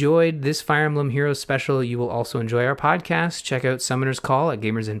you enjoyed this Fire Emblem Heroes special, you will also enjoy our podcast. Check out Summoner's Call at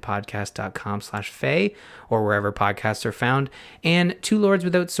gamersinpodcast.com/Fae or wherever podcasts are found. And Two Lords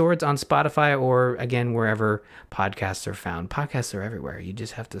Without Swords on Spotify or, again, wherever podcasts are found. Podcasts are everywhere. You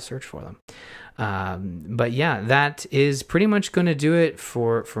just have to search for them. But yeah, that is pretty much going to do it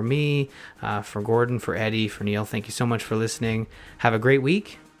for me, for Gordon, for Eddie, for Neil. Thank you so much for listening. Have a great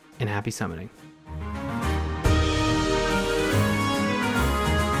week and happy summoning.